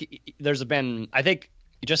I think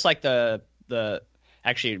just like the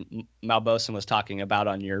actually Malboson was talking about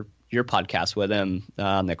on your podcast with him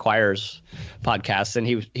on the Acquirers podcast, and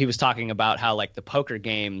he was talking about how like the poker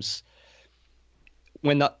games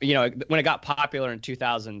when it got popular in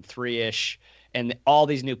 2003-ish and all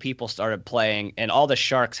these new people started playing and all the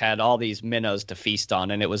sharks had all these minnows to feast on,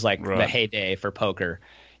 and it was like the heyday for poker.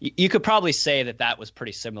 You could probably say that was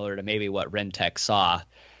pretty similar to maybe what Rentec saw.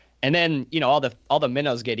 And then, all the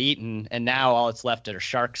minnows get eaten, and now all that's left are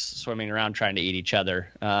sharks swimming around trying to eat each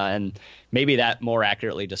other. And maybe that more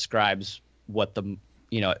accurately describes what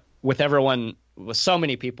with so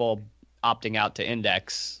many people opting out to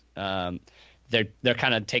index, they're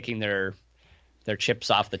kind of taking their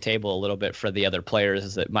chips off the table a little bit for the other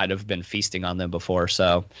players that might have been feasting on them before.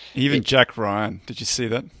 So even Jack Ryan, did you see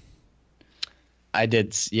that? I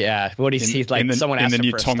did, yeah. What do you see? Like someone asked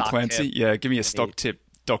him for a stock Tom Clancy, tip. Yeah, give me a stock tip.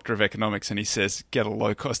 Doctor of Economics, and he says get a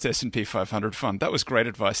low-cost S&P 500 fund. That was great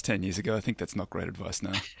advice 10 years ago. I think that's not great advice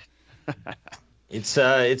now.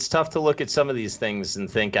 It's tough to look at some of these things and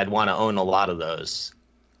think I'd want to own a lot of those.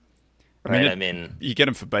 Right? I mean, you get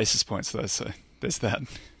them for basis points though, so there's that.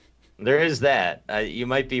 There is that. You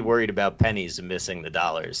might be worried about pennies and missing the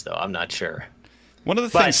dollars, though. I'm not sure. One of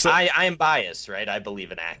the things I am biased, right? I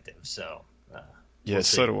believe in active, so yeah,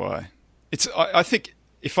 so do I. I think.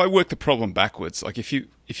 If I work the problem backwards, like if you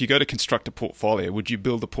go to construct a portfolio, would you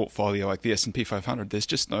build a portfolio like the S&P 500? There's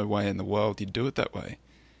just no way in the world you'd do it that way.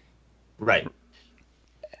 Right.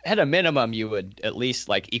 At a minimum, you would at least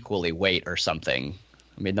like equally weight or something.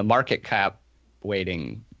 I mean, the market cap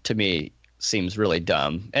weighting to me seems really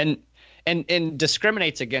dumb and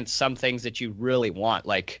discriminates against some things that you really want,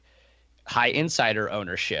 like high insider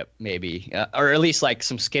ownership, maybe, or at least like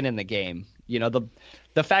some skin in the game.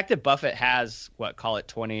 The fact that Buffett has call it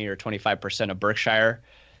 20 or 25% of Berkshire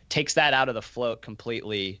takes that out of the float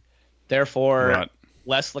completely. Therefore,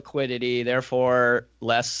 less liquidity, therefore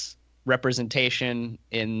less representation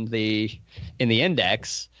in the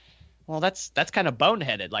index. Well, that's kind of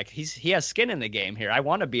boneheaded. Like he has skin in the game here. I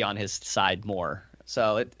want to be on his side more.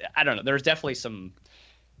 So I don't know. There's definitely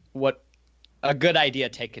what a good idea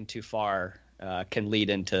taken too far can lead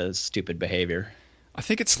into stupid behavior. I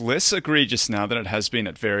think it's less egregious now than it has been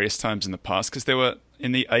at various times in the past, because there were,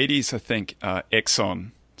 in the 80s, I think,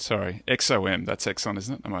 XOM, that's Exxon,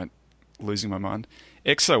 isn't it? Am I losing my mind?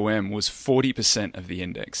 XOM was 40% of the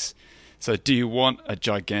index. So do you want a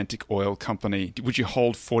gigantic oil company? Would you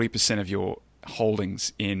hold 40% of your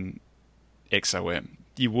holdings in XOM?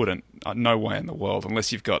 You wouldn't. No way in the world,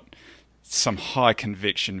 unless you've got some high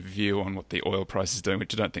conviction view on what the oil price is doing,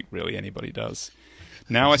 which I don't think really anybody does.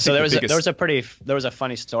 Now I think there was a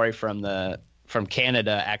funny story from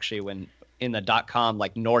Canada actually, when in the .com,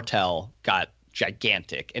 like Nortel got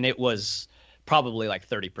gigantic, and it was probably like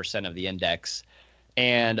 30% of the index,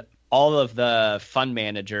 and all of the fund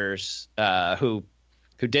managers who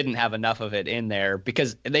didn't have enough of it in there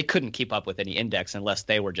because they couldn't keep up with any index unless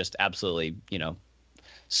they were just absolutely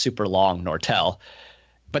super long Nortel.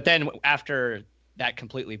 But then after that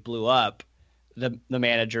completely blew up, the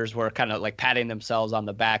managers were kind of like patting themselves on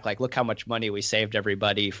the back, like, look how much money we saved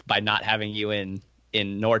everybody by not having you in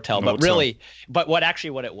Nortel. But what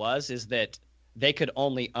it was is that they could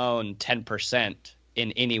only own 10%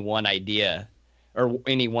 in any one idea or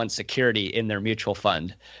any one security in their mutual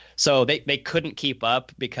fund. So they couldn't keep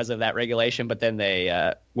up because of that regulation. But then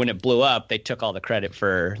they, when it blew up, they took all the credit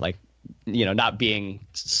for not being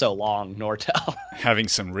so long Nortel. Having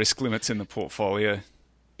some risk limits in the portfolio.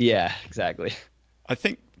 Yeah, exactly. I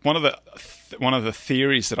think one of the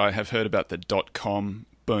theories that I have heard about the .com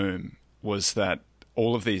boom was that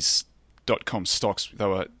all of these .com stocks, they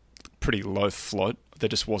were pretty low float. There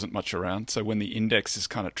just wasn't much around. So when the indexes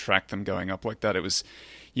kind of tracked them going up like that, it was,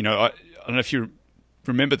 I don't know if you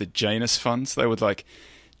remember the Janus funds. They would like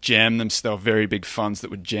jam them. They were very big funds that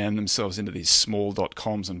would jam themselves into these small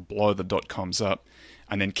 .coms and blow the .coms up,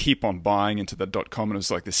 and then keep on buying into the .com. And it was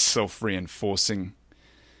like this self-reinforcing.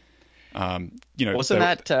 Wasn't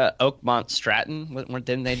that Oakmont Stratton?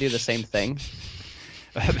 Didn't they do the same thing?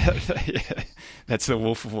 Yeah, that's the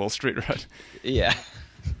Wolf of Wall Street, right? Yeah.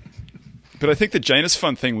 But I think the Janus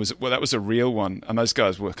Fund thing that was a real one, and those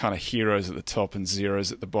guys were kind of heroes at the top and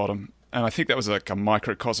zeros at the bottom. And I think that was like a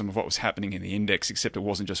microcosm of what was happening in the index, except it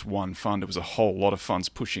wasn't just one fund; it was a whole lot of funds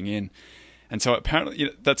pushing in. And so apparently,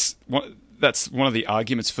 that's one of the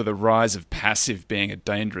arguments for the rise of passive being a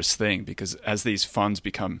dangerous thing, because as these funds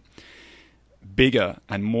become bigger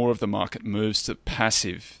and more of the market moves to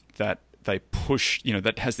passive, that they push,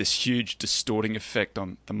 that has this huge distorting effect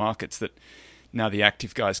on the markets, that now the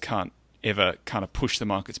active guys can't ever kind of push the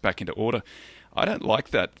markets back into order. I don't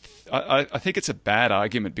like that. I think it's a bad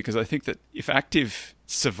argument, because I think that if active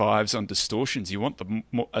survives on distortions, you want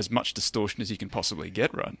as much distortion as you can possibly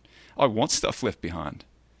get, right? I want stuff left behind.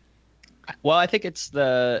 Well, I think it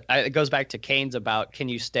goes back to Keynes about, can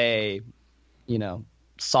you stay,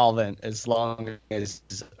 solvent as long as,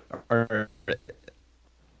 or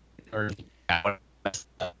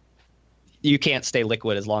you can't stay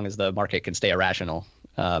liquid as long as the market can stay irrational.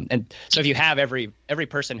 And so if you have every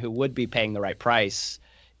person who would be paying the right price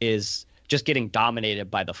is just getting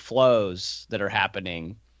dominated by the flows that are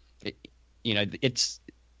happening, it's,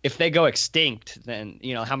 if they go extinct, then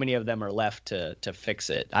how many of them are left to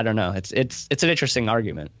fix it? I don't know. It's an interesting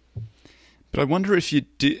argument. But I wonder if you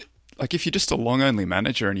did, like, if you're just a long only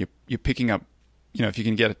manager and you're picking up, if you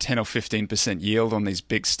can get a 10 or 15% yield on these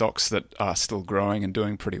big stocks that are still growing and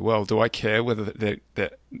doing pretty well, do I care whether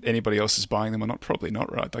that anybody else is buying them or not? Probably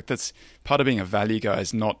not, right? Like, that's part of being a value guy,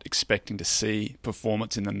 is not expecting to see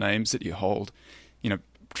performance in the names that you hold,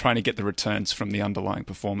 trying to get the returns from the underlying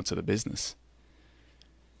performance of the business.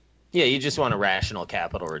 Yeah, you just want a rational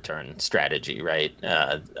capital return strategy, right?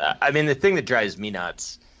 I mean, the thing that drives me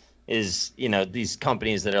nuts is, these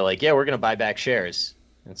companies that are like, yeah, we're going to buy back shares.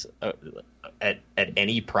 It's at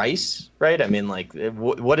any price, right? I mean, like,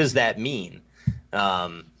 what does that mean?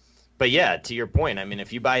 But yeah, to your point, I mean,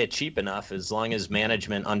 if you buy it cheap enough, as long as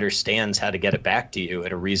management understands how to get it back to you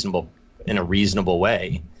in a reasonable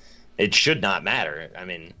way, it should not matter. I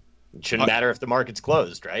mean, it shouldn't matter if the market's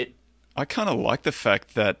closed, right? I kind of like the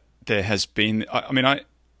fact that there has been,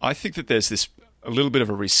 I think that there's a little bit of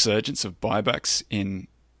a resurgence of buybacks in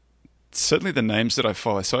certainly the names that I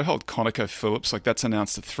follow. So I hold ConocoPhillips, like, that's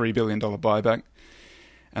announced a $3 billion buyback.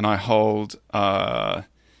 And I hold,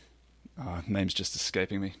 name's just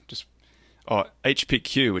escaping me.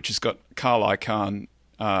 HPQ, which has got Carlisle.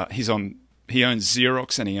 He owns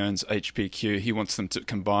Xerox and he owns HPQ. He wants them to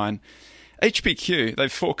combine. HPQ,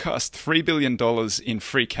 they've forecast $3 billion in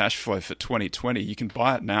free cash flow for 2020. You can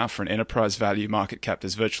buy it now for an enterprise value market cap.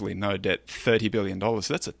 There's virtually no debt, $30 billion.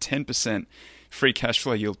 So that's a 10% free cash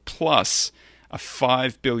flow yield, plus a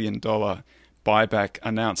 $5 billion buyback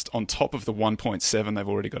announced on top of the 1.7 they've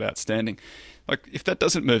already got outstanding. Like, if that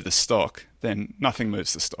doesn't move the stock, then nothing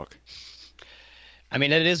moves the stock. I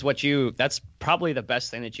mean, it is that's probably the best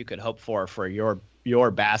thing that you could hope for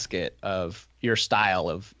your basket of your style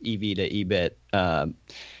of EV to EBIT,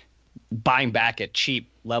 buying back at cheap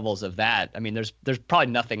levels of that. I mean, there's probably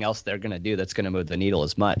nothing else they're going to do that's going to move the needle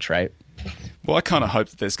as much, right? Well, I kind of hope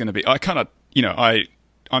that there's going to be,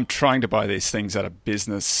 I'm trying to buy these things at a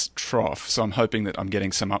business trough, so I'm hoping that I'm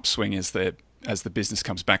getting some upswing as the business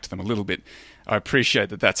comes back to them a little bit. I appreciate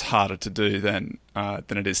that that's harder to do than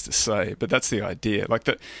it is to say, but that's the idea. Like,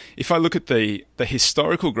 if I look at the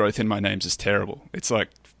historical growth in my names is terrible. It's like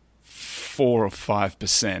 4 or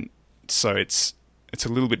 5%, so it's a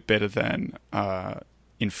little bit better than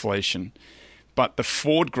inflation, but the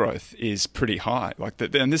forward growth is pretty high. Like,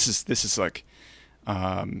 and this is like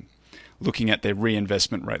looking at their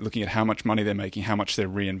reinvestment rate, looking at how much money they're making, how much they're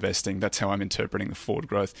reinvesting. That's how I'm interpreting the forward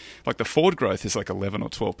growth. Like, the forward growth is like 11 or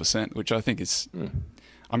 12%, which I think is,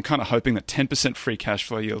 I'm kind of hoping that 10% free cash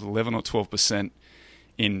flow yield, 11 or 12%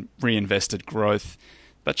 in reinvested growth.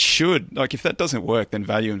 That should, like, if that doesn't work, then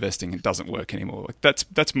value investing doesn't work anymore. Like,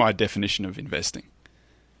 that's my definition of investing.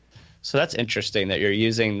 So that's interesting that you're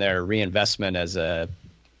using their reinvestment as a,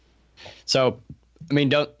 so, I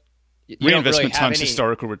mean, reinvestment times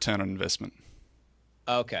historical return on investment.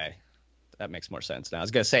 Okay. That makes more sense now. I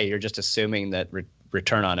was going to say, you're just assuming that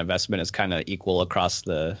return on investment is kind of equal across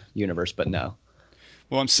the universe, but no.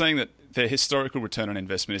 Well, I'm saying that their historical return on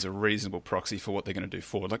investment is a reasonable proxy for what they're going to do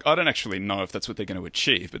forward. Like, I don't actually know if that's what they're going to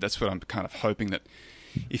achieve, but that's what I'm kind of hoping, that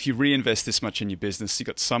if you reinvest this much in your business, you've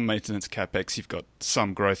got some maintenance capex, you've got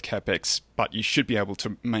some growth capex, but you should be able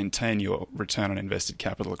to maintain your return on invested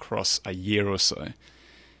capital across a year or so.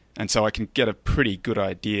 And so I can get a pretty good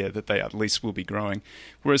idea that they at least will be growing.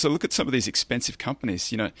 Whereas I look at some of these expensive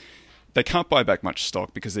companies, they can't buy back much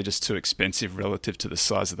stock because they're just too expensive relative to the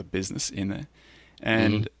size of the business in there.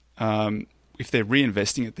 And if they're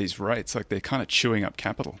reinvesting at these rates, like they're kind of chewing up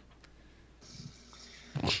capital.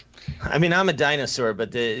 I mean, I'm a dinosaur,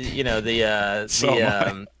 but some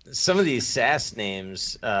of these SaaS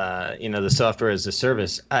names, the software as a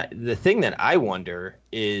service. The thing that I wonder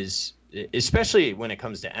is, especially when it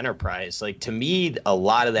comes to enterprise, like to me, a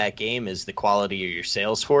lot of that game is the quality of your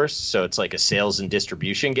sales force. So it's like a sales and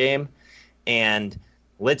distribution game. And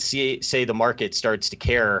let's say the market starts to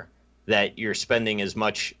care that you're spending as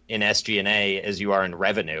much in SG&A as you are in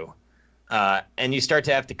revenue. And you start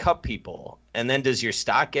to have to cut people. And then does your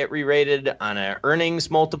stock get re-rated on an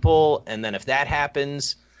earnings multiple? And then if that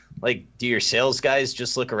happens, like, do your sales guys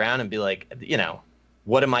just look around and be like,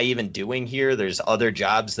 what am I even doing here? There's other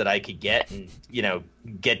jobs that I could get and,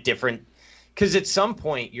 get different. Because at some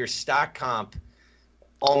point, your stock comp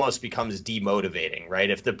almost becomes demotivating, right?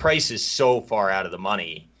 If the price is so far out of the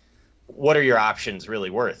money, what are your options really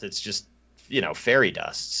worth? It's just, fairy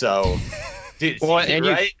dust. So... Well, and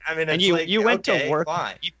right? I mean, it's you went okay, to work.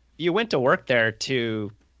 Fine. You went to work there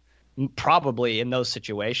to probably in those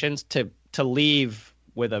situations to leave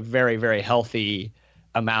with a very, very healthy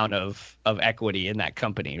amount of equity in that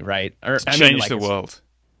company, right? Or change the world,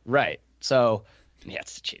 right? So yeah,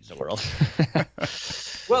 it's to change the world.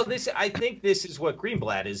 Well, I think this is what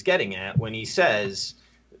Greenblatt is getting at when he says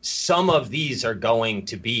some of these are going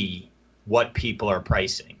to be what people are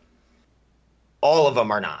pricing. All of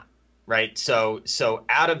them are not. Right. So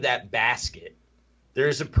out of that basket,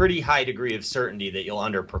 there's a pretty high degree of certainty that you'll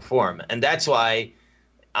underperform. And that's why,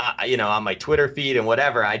 on my Twitter feed and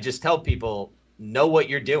whatever, I just tell people, know what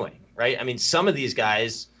you're doing. Right. I mean, some of these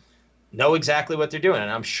guys know exactly what they're doing.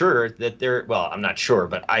 And I'm sure that I'm not sure,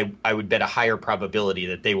 but I would bet a higher probability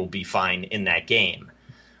that they will be fine in that game.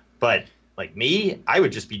 But like me, I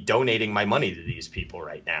would just be donating my money to these people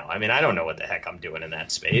right now. I mean, I don't know what the heck I'm doing in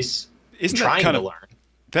that space. Isn't I'm trying that to learn.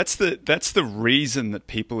 That's the reason that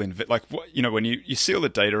people invest. Like, when you see all the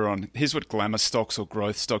data on, here's what glamour stocks or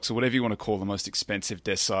growth stocks or whatever you want to call the most expensive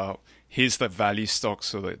decile. Here's the value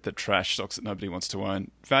stocks or the trash stocks that nobody wants to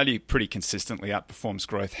own. Value pretty consistently outperforms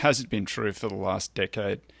growth. Hasn't been true for the last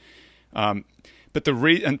decade. But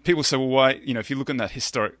and people say, well, why? If you look in that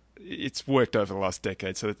historic, it's worked over the last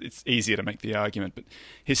decade, so it's easier to make the argument. But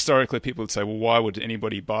historically, people would say, well, why would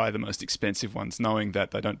anybody buy the most expensive ones knowing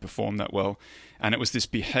that they don't perform that well? And it was this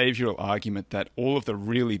behavioral argument that all of the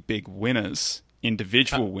really big winners,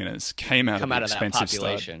 individual winners, came out of the expensive that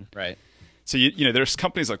population, right? So, there's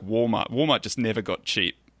companies like Walmart. Walmart just never got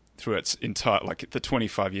cheap through its entire, the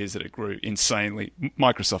 25 years that it grew insanely.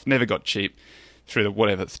 Microsoft never got cheap through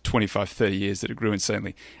the 25, 30 years that it grew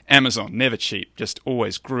insanely. Amazon, never cheap, just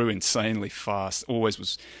always grew insanely fast, always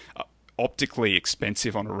was optically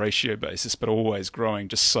expensive on a ratio basis, but always growing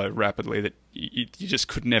just so rapidly that you just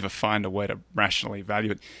could never find a way to rationally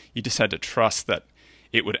value it. You just had to trust that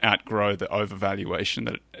it would outgrow the overvaluation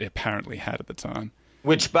that it apparently had at the time.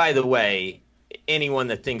 Which, by the way, anyone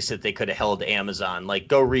that thinks that they could have held Amazon,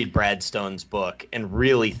 go read Brad Stone's book and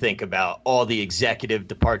really think about all the executive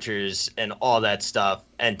departures and all that stuff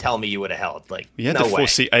and tell me you would have held. You had no to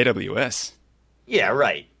foresee way. AWS. Yeah,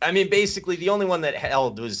 right. I mean, basically, the only one that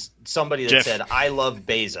held was somebody that Jeff. said, I love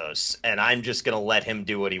Bezos, and I'm just going to let him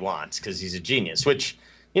do what he wants because he's a genius, which,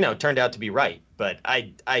 turned out to be right. But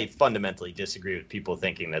I fundamentally disagree with people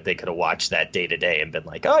thinking that they could have watched that day to day and been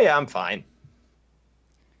like, oh, yeah, I'm fine.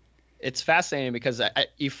 It's fascinating because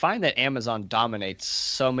you find that Amazon dominates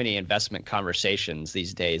so many investment conversations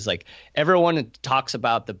these days. Like everyone talks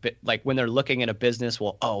about when they're looking at a business,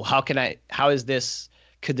 well,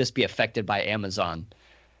 could this be affected by Amazon?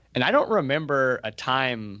 And I don't remember a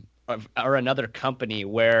time or another company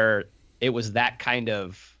where it was that kind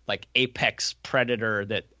of apex predator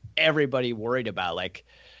that everybody worried about.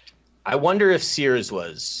 I wonder if Sears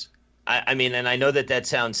was. I mean, and I know that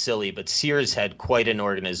sounds silly, but Sears had quite an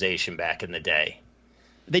organization back in the day.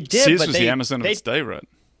 They did. Sears was the Amazon of its day, right?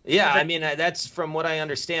 Yeah, I mean, that's from what I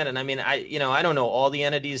understand. And I mean, I don't know all the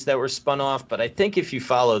entities that were spun off, but I think if you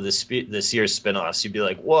follow the Sears spinoffs, you'd be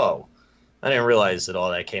like, whoa, I didn't realize that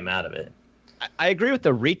all that came out of it. I agree with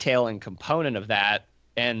the retailing component of that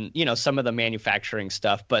and, some of the manufacturing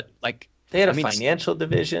stuff, but they had a financial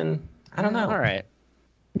division. I don't know. All right.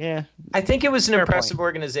 Yeah. I think it was an impressive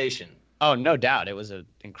organization. Oh, no doubt. It was an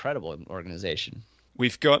incredible organization.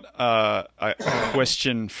 We've got a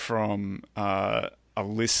question from a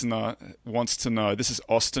listener wants to know, this is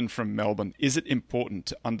Austin from Melbourne, is it important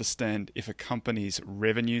to understand if a company's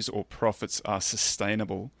revenues or profits are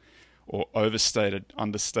sustainable or overstated,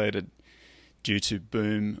 understated due to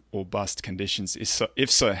boom or bust conditions?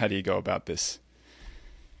 If so, how do you go about this?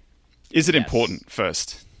 Is it important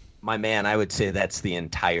first? My man, I would say that's the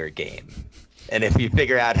entire game. And if you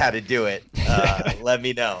figure out how to do it, let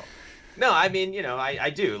me know. No, I mean, I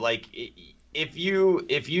do. Like, if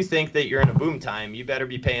you think that you're in a boom time, you better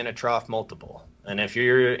be paying a trough multiple. And if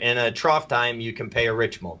you're in a trough time, you can pay a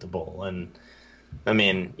rich multiple. And I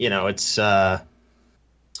mean, it's. I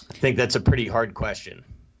think that's a pretty hard question.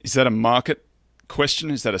 Is that a market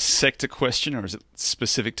question? Is that a sector question, or is it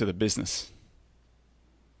specific to the business?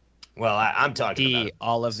 Well, I'm talking about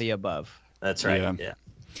all of the above. That's right. Yeah.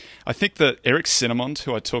 I think that Eric Cinnamond,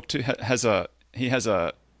 who I talked to, has an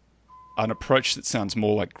approach that sounds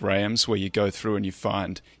more like Graham's, where you go through and you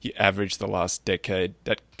average the last decade.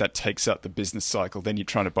 That takes out the business cycle. Then you're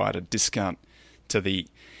trying to buy at a discount to the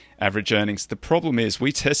average earnings. The problem is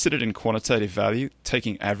we tested it in quantitative value,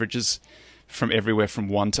 taking averages from everywhere from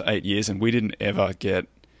 1 to 8 years, and we didn't ever get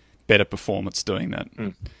better performance doing that.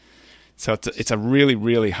 So it's a really,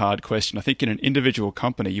 really hard question. I think in an individual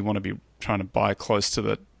company, you want to be trying to buy close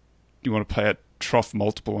to you want to pay a trough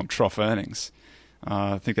multiple on trough earnings.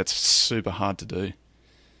 I think that's super hard to do.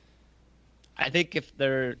 I think if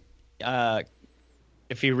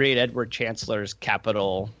you read Edward Chancellor's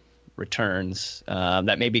Capital Returns,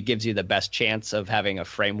 that maybe gives you the best chance of having a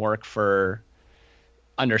framework for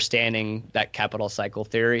understanding that capital cycle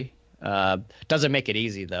theory. Doesn't make it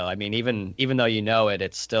easy, though. I mean, even though you know it,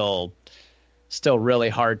 it's still really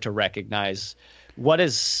hard to recognize what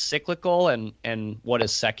is cyclical and what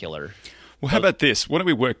is secular. Well, how about this? Why don't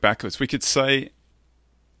we work backwards? We could say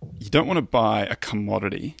you don't want to buy a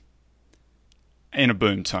commodity in a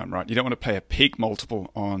boom time, right? You don't want to pay a peak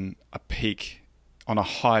multiple on a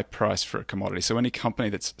high price for a commodity. So any company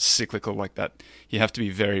that's cyclical like that, you have to be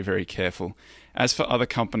very, very careful. As for other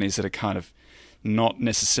companies that are kind of not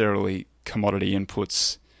necessarily commodity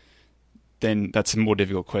inputs, then that's a more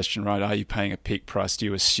difficult question, right? Are you paying a peak price? Do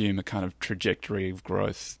you assume a kind of trajectory of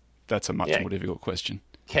growth? That's a much more difficult question.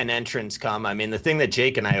 Can entrants come? I mean, the thing that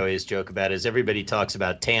Jake and I always joke about is everybody talks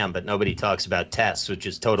about TAM, but nobody talks about TES, which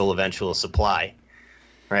is total eventual supply,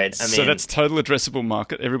 right? So that's total addressable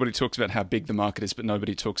market. Everybody talks about how big the market is, but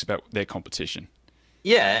nobody talks about their competition.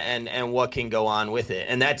 Yeah, and what can go on with it.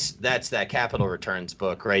 And that's that capital returns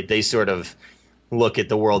book, right? They sort of look at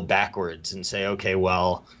the world backwards and say, okay,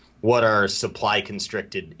 well, what are supply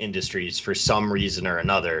constricted industries for some reason or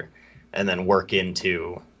another, and then work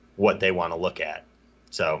into what they want to look at.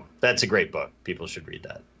 So that's a great book. People should read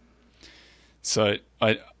that. So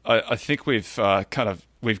I think we've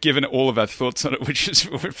given all of our thoughts on it, which is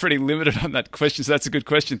we're pretty limited on that question. So that's a good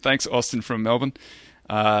question. Thanks, Austin from Melbourne.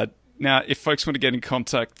 Now, if folks want to get in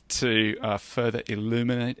contact to further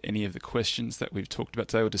illuminate any of the questions that we've talked about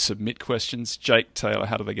today, or to submit questions, Jake Taylor,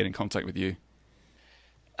 how do they get in contact with you?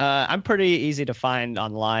 I'm pretty easy to find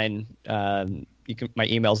online. My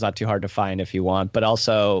email's not too hard to find if you want, but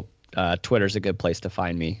also Twitter's a good place to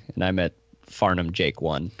find me, and I'm at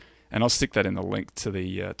FarnhamJake1. And I'll stick that in the link to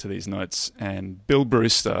these notes. And Bill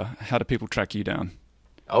Brewster, how do people track you down?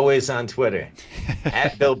 Always on Twitter,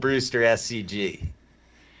 at Bill Brewster SCG,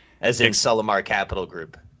 as in Sulamar Capital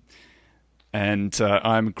Group. And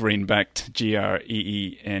I'm Greenbacked,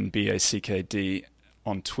 GREENBACKD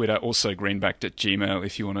on Twitter. Also Greenbacked at Gmail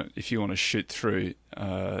if you want to shoot through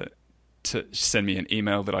to send me an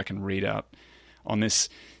email that I can read out on this.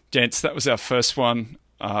 Gents, that was our first one.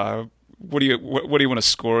 What do you want to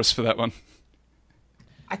score us for that one?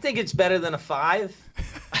 I think it's better than a 5.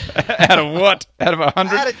 Out of what? Out of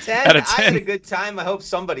 100? Out of 10. Out of 10. I had a good time. I hope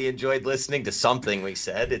somebody enjoyed listening to something we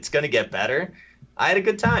said. It's going to get better. I had a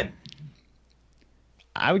good time.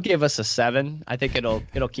 I would give us a 7. I think it'll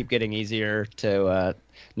keep getting easier to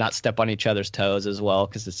not step on each other's toes as well,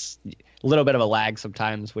 because it's a little bit of a lag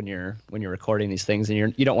sometimes when you're recording these things,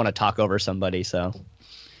 and you don't want to talk over somebody. So,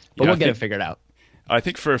 but we'll get it figured out. I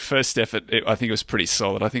think for a first effort, I think it was pretty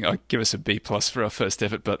solid. I think I'd give us a B+ for our first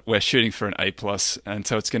effort, but we're shooting for an A+, and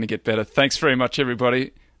so it's going to get better. Thanks very much,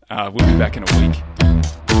 everybody. We'll be back in a week.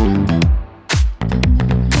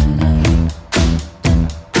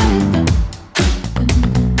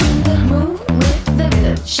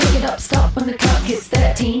 Shake it up, stop when the clock hits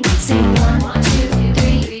 13. Sing 1, 2,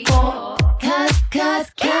 3, 4.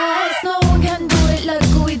 Cause no one can do it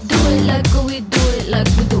like we do it, like we do it, like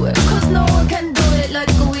we do it. Cause no one can do it like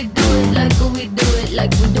we do it, like we do it,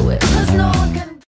 like we do it. Cause no one can